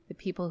to the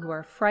people who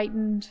are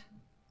frightened.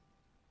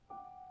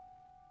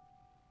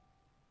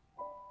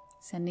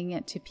 Sending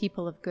it to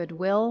people of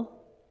goodwill.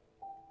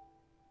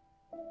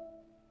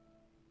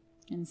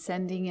 And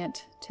sending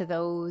it to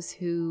those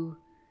who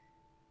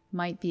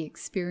might be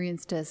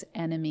experienced as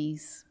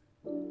enemies.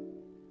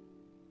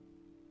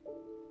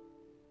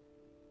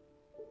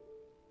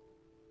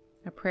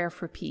 A prayer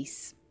for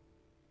peace.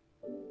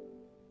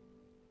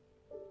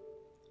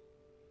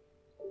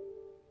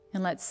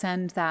 And let's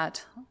send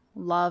that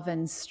love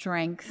and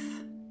strength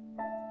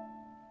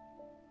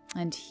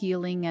and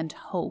healing and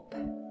hope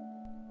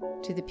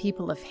to the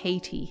people of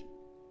Haiti.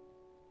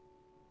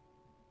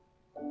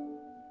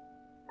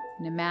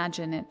 And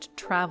imagine it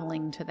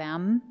traveling to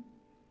them,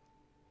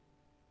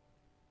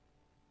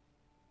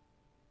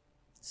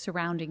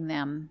 surrounding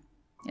them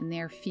in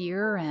their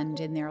fear and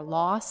in their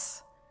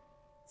loss.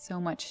 So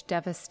much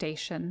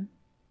devastation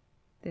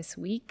this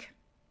week.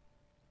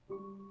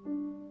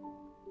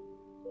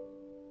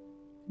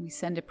 We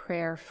send a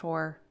prayer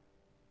for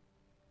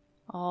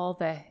all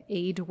the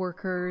aid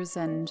workers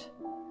and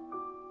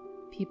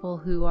people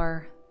who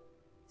are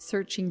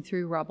searching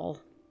through rubble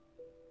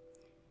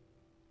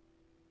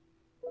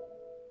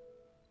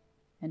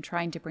and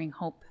trying to bring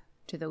hope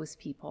to those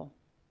people.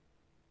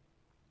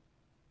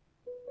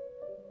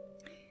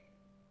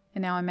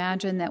 And now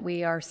imagine that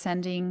we are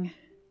sending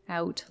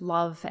out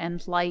love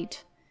and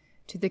light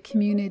to the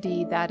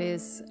community that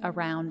is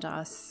around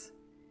us.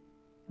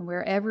 And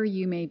wherever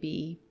you may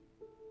be,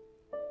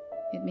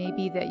 it may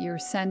be that you're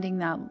sending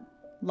that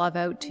love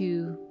out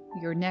to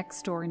your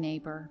next door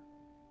neighbor,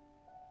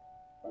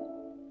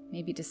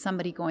 maybe to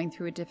somebody going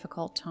through a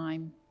difficult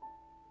time.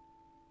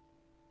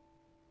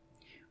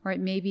 Or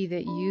it may be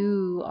that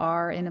you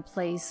are in a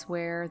place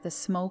where the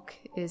smoke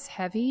is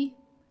heavy,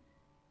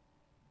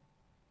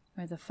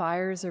 where the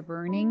fires are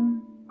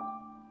burning.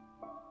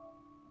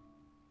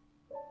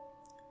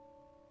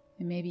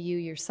 And maybe you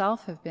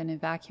yourself have been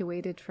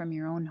evacuated from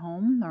your own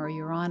home, or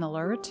you're on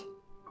alert.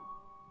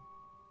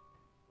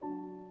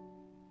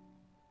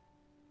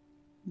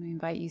 We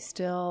invite you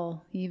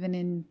still, even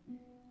in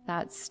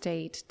that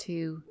state,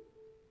 to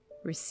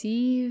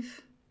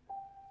receive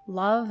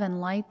love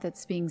and light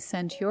that's being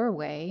sent your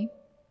way,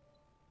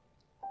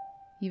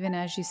 even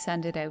as you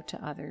send it out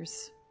to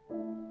others.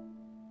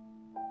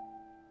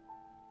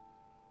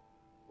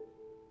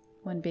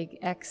 One big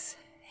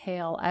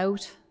exhale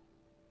out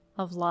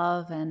of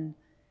love and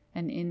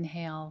an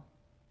inhale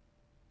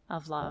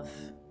of love.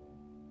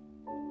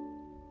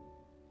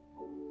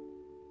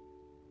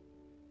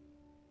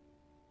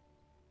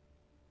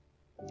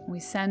 We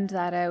send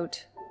that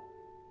out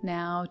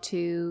now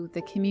to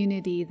the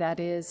community that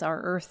is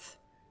our Earth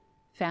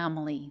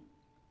family,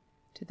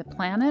 to the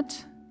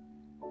planet,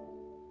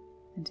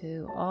 and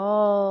to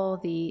all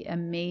the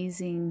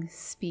amazing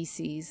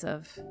species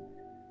of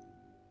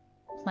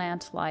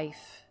plant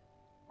life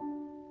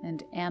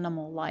and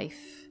animal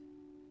life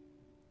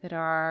that are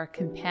our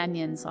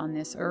companions on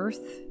this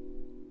earth.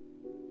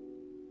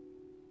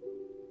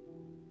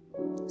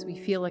 So we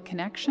feel a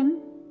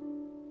connection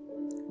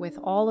with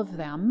all of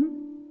them.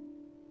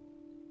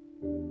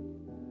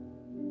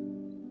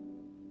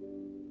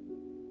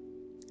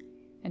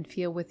 And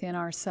feel within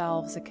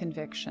ourselves a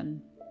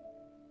conviction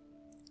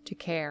to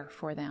care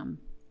for them.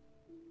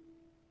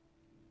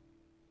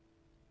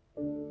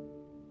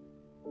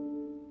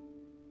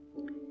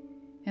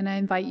 And I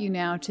invite you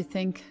now to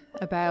think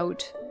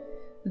about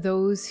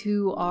those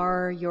who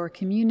are your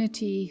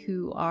community,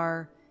 who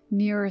are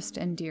nearest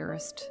and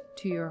dearest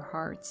to your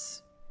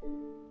hearts,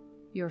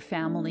 your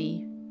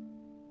family,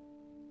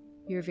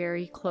 your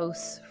very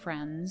close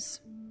friends.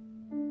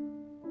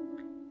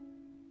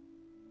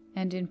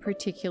 And in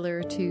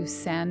particular, to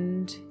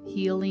send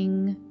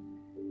healing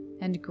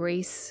and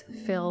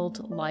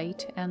grace-filled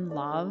light and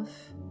love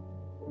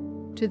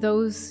to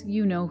those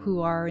you know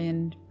who are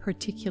in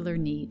particular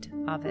need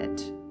of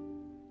it.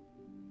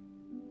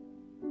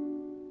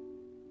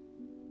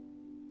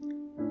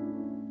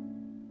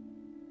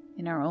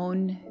 In our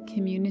own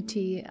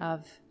community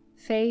of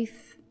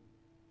faith,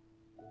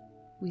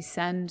 we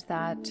send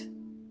that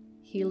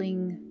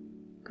healing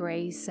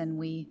grace and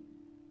we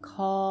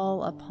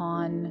call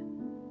upon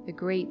the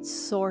great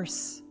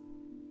source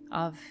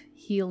of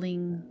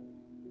healing,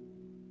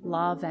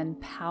 love,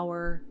 and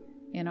power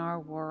in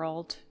our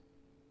world.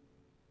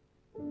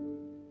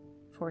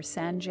 For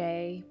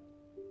Sanjay,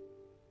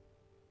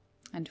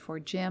 and for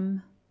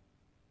Jim,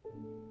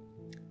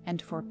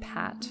 and for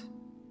Pat.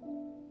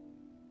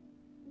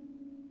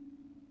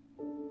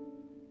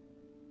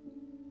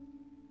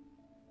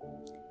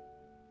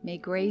 May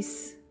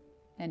grace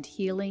and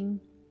healing,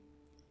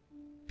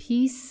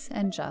 peace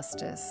and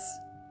justice,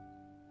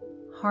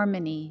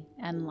 harmony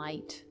and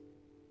light,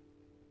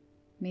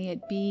 may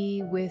it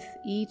be with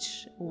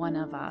each one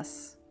of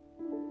us,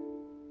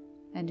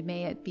 and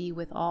may it be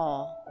with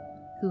all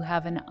who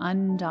have an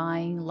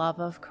undying love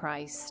of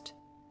Christ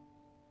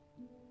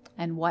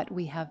and what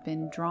we have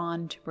been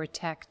drawn to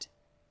protect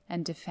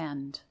and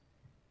defend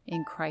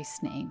in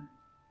Christ's name.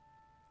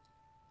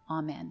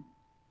 Amen.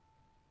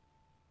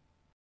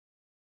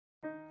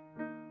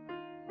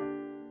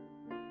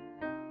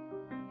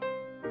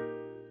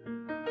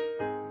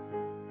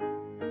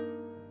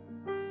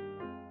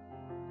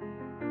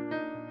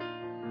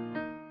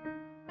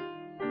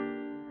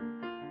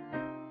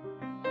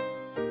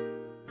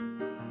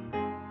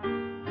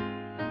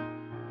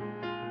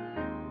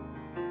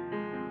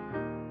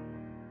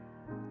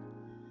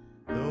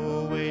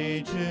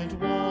 Ancient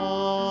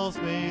walls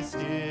may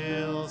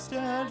still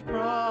stand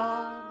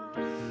proud,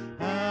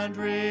 and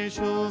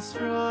racial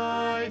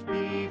strife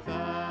be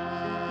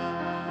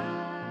found.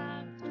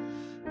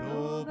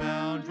 Though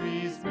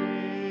boundaries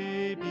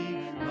may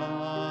be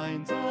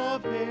lines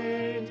of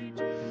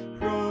hate,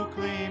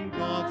 proclaim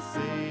God's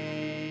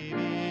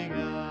saving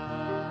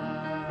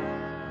act.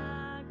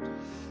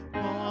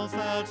 Walls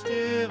that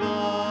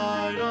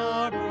divide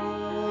are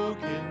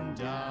broken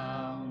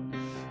down.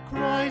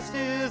 Christ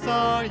is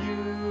our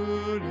unity.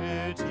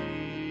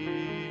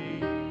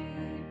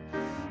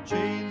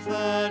 Chains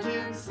that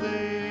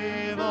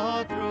enslave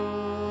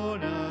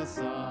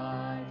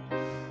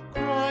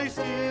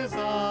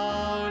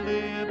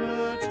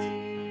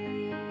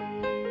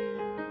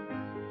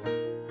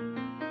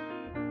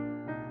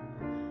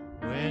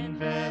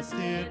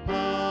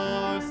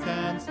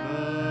stands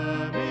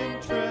firm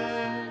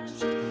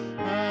entrenched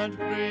and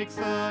breaks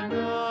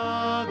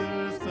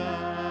another's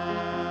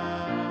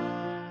back.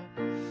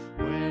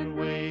 When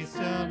waste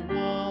and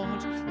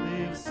want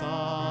live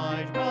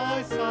side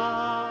by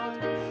side,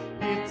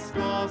 it's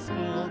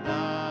gospel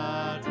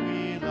that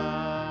we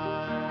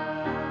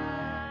lack.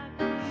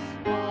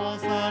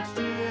 Walls that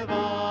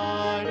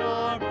divide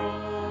are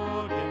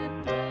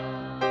broken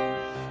down.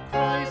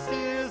 Christ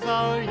is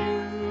our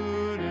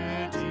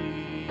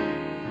unity.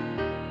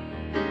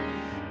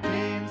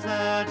 Chains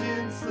that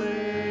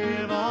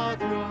enslave are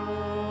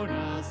thrown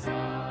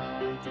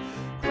aside.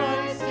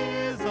 Christ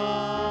is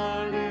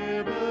our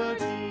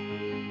liberty.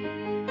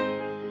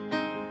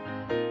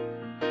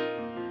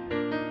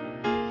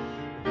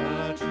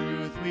 The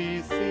truth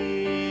we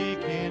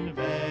seek in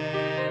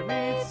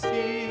varied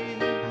scheme,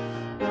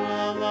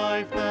 the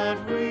life that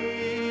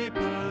we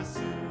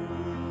pursue,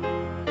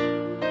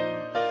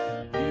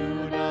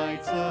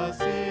 unites us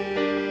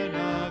in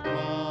a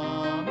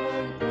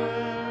common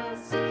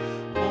quest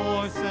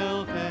for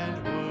self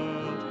and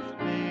world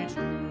made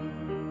true.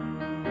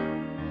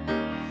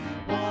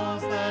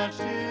 Walls that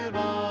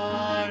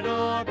divide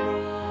are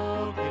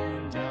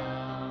broken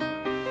down.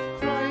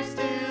 Christ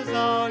is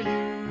our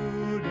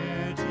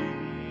unity.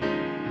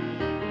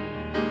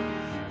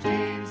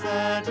 Chains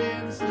that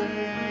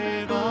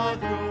enslave are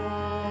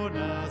thrown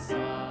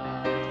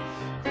aside.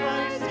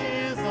 Christ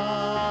is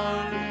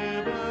our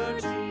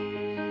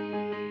liberty.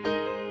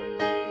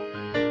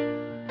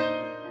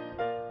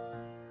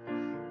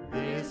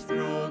 This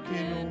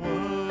broken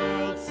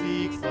world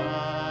seeks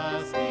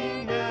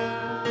lasting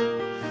health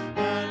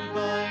and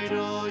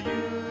vital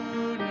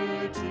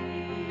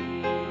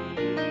unity.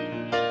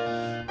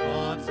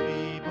 God's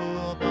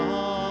people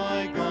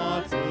by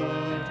God's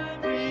blood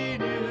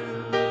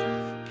renewed,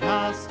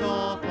 cast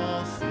off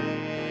all slavery.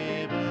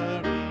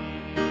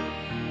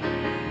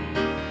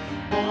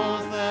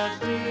 Walls that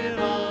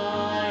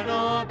divide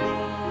are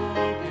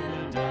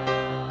broken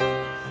down.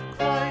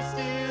 Christ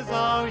is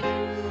our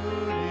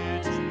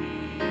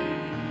unity.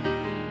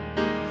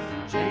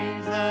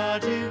 Chains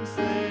that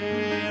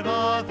enslave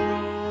are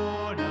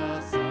thrown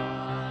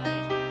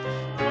aside.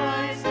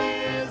 Christ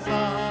is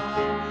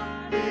our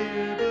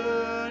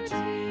liberty.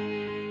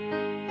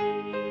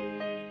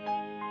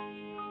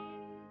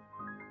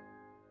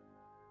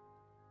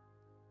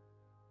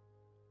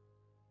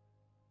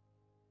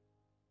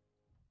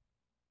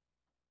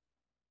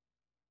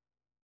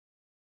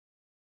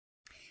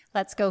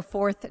 Let's go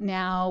forth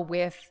now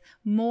with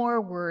more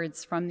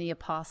words from the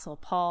Apostle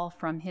Paul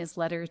from his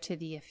letter to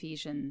the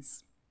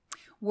Ephesians.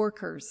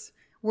 Workers,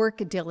 work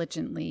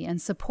diligently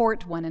and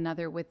support one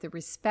another with the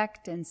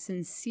respect and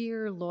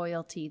sincere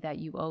loyalty that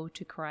you owe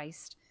to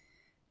Christ.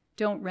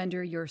 Don't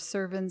render your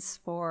servants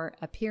for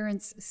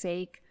appearance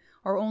sake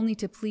or only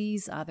to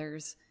please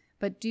others,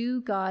 but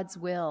do God's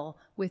will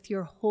with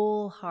your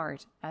whole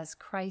heart as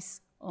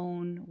Christ's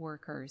own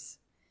workers.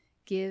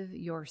 Give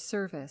your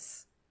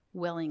service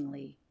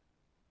willingly.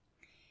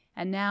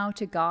 And now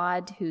to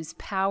God, whose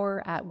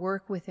power at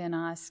work within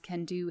us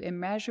can do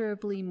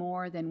immeasurably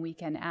more than we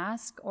can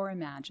ask or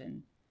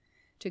imagine.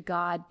 To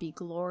God be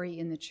glory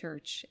in the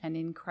church and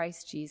in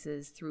Christ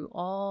Jesus through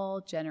all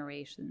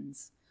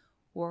generations,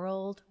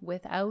 world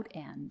without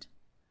end.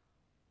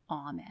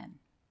 Amen.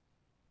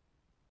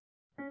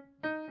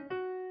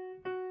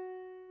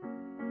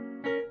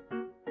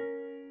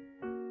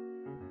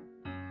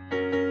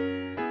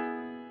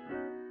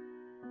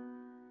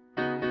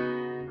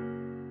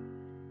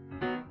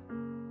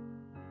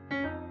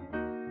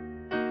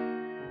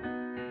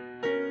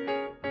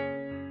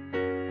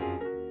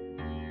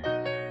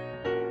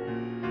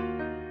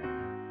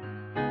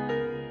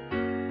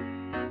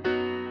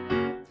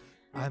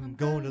 I'm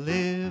gonna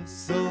live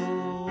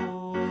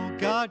so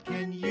God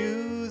can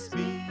use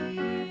me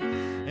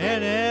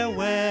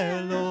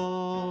anywhere,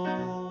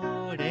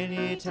 Lord,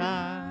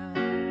 anytime.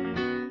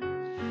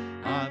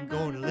 I'm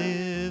gonna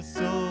live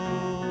so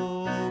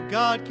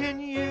God can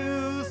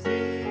use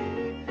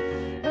me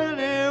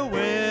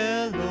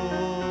anywhere,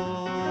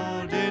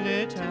 Lord,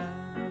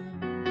 anytime.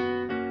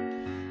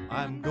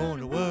 I'm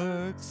gonna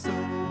work so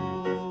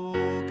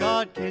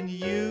God can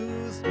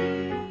use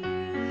me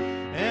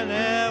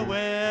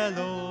anywhere,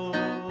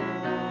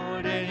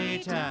 Lord,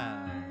 anytime.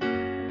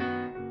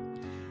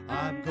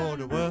 I'm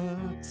gonna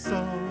work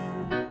so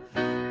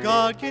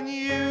God can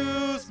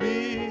use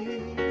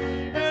me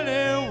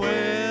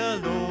anywhere,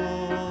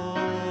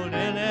 Lord,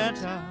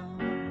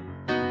 anytime.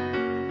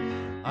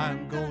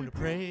 I'm gonna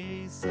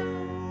pray so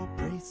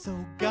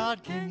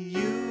God can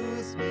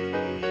use me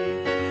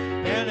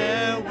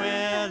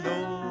anywhere,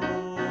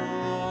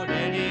 Lord,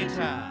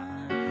 anytime.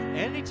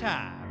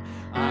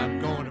 I'm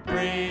gonna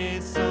pray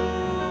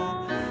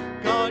so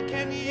God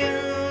can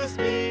use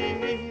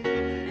me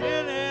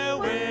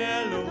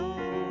anywhere,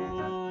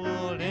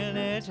 Lord,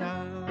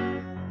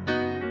 anytime.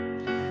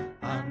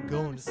 I'm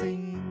gonna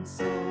sing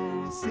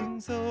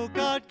so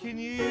God can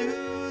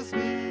use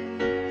me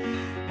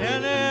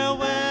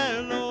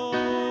anywhere,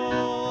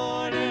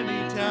 Lord,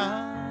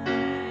 anytime.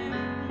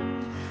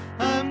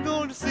 I'm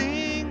gonna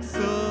sing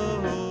so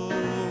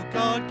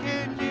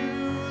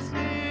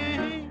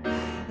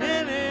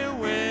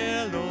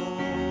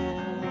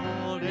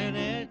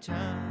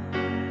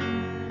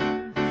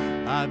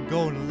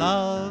gonna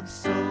love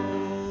so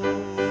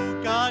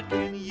God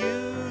can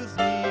use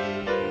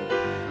me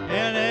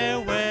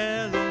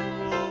anywhere,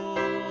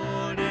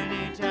 Lord,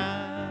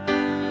 anytime.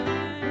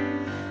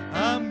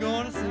 I'm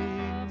gonna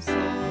sing so,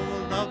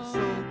 love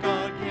so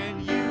God can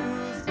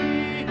use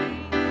me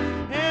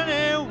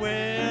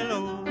anywhere,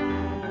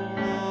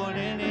 Lord,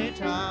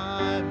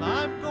 anytime.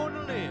 I'm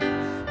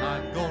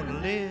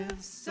gonna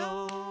live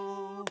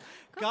so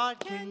God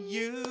can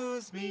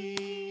use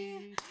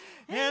me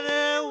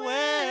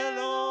anywhere.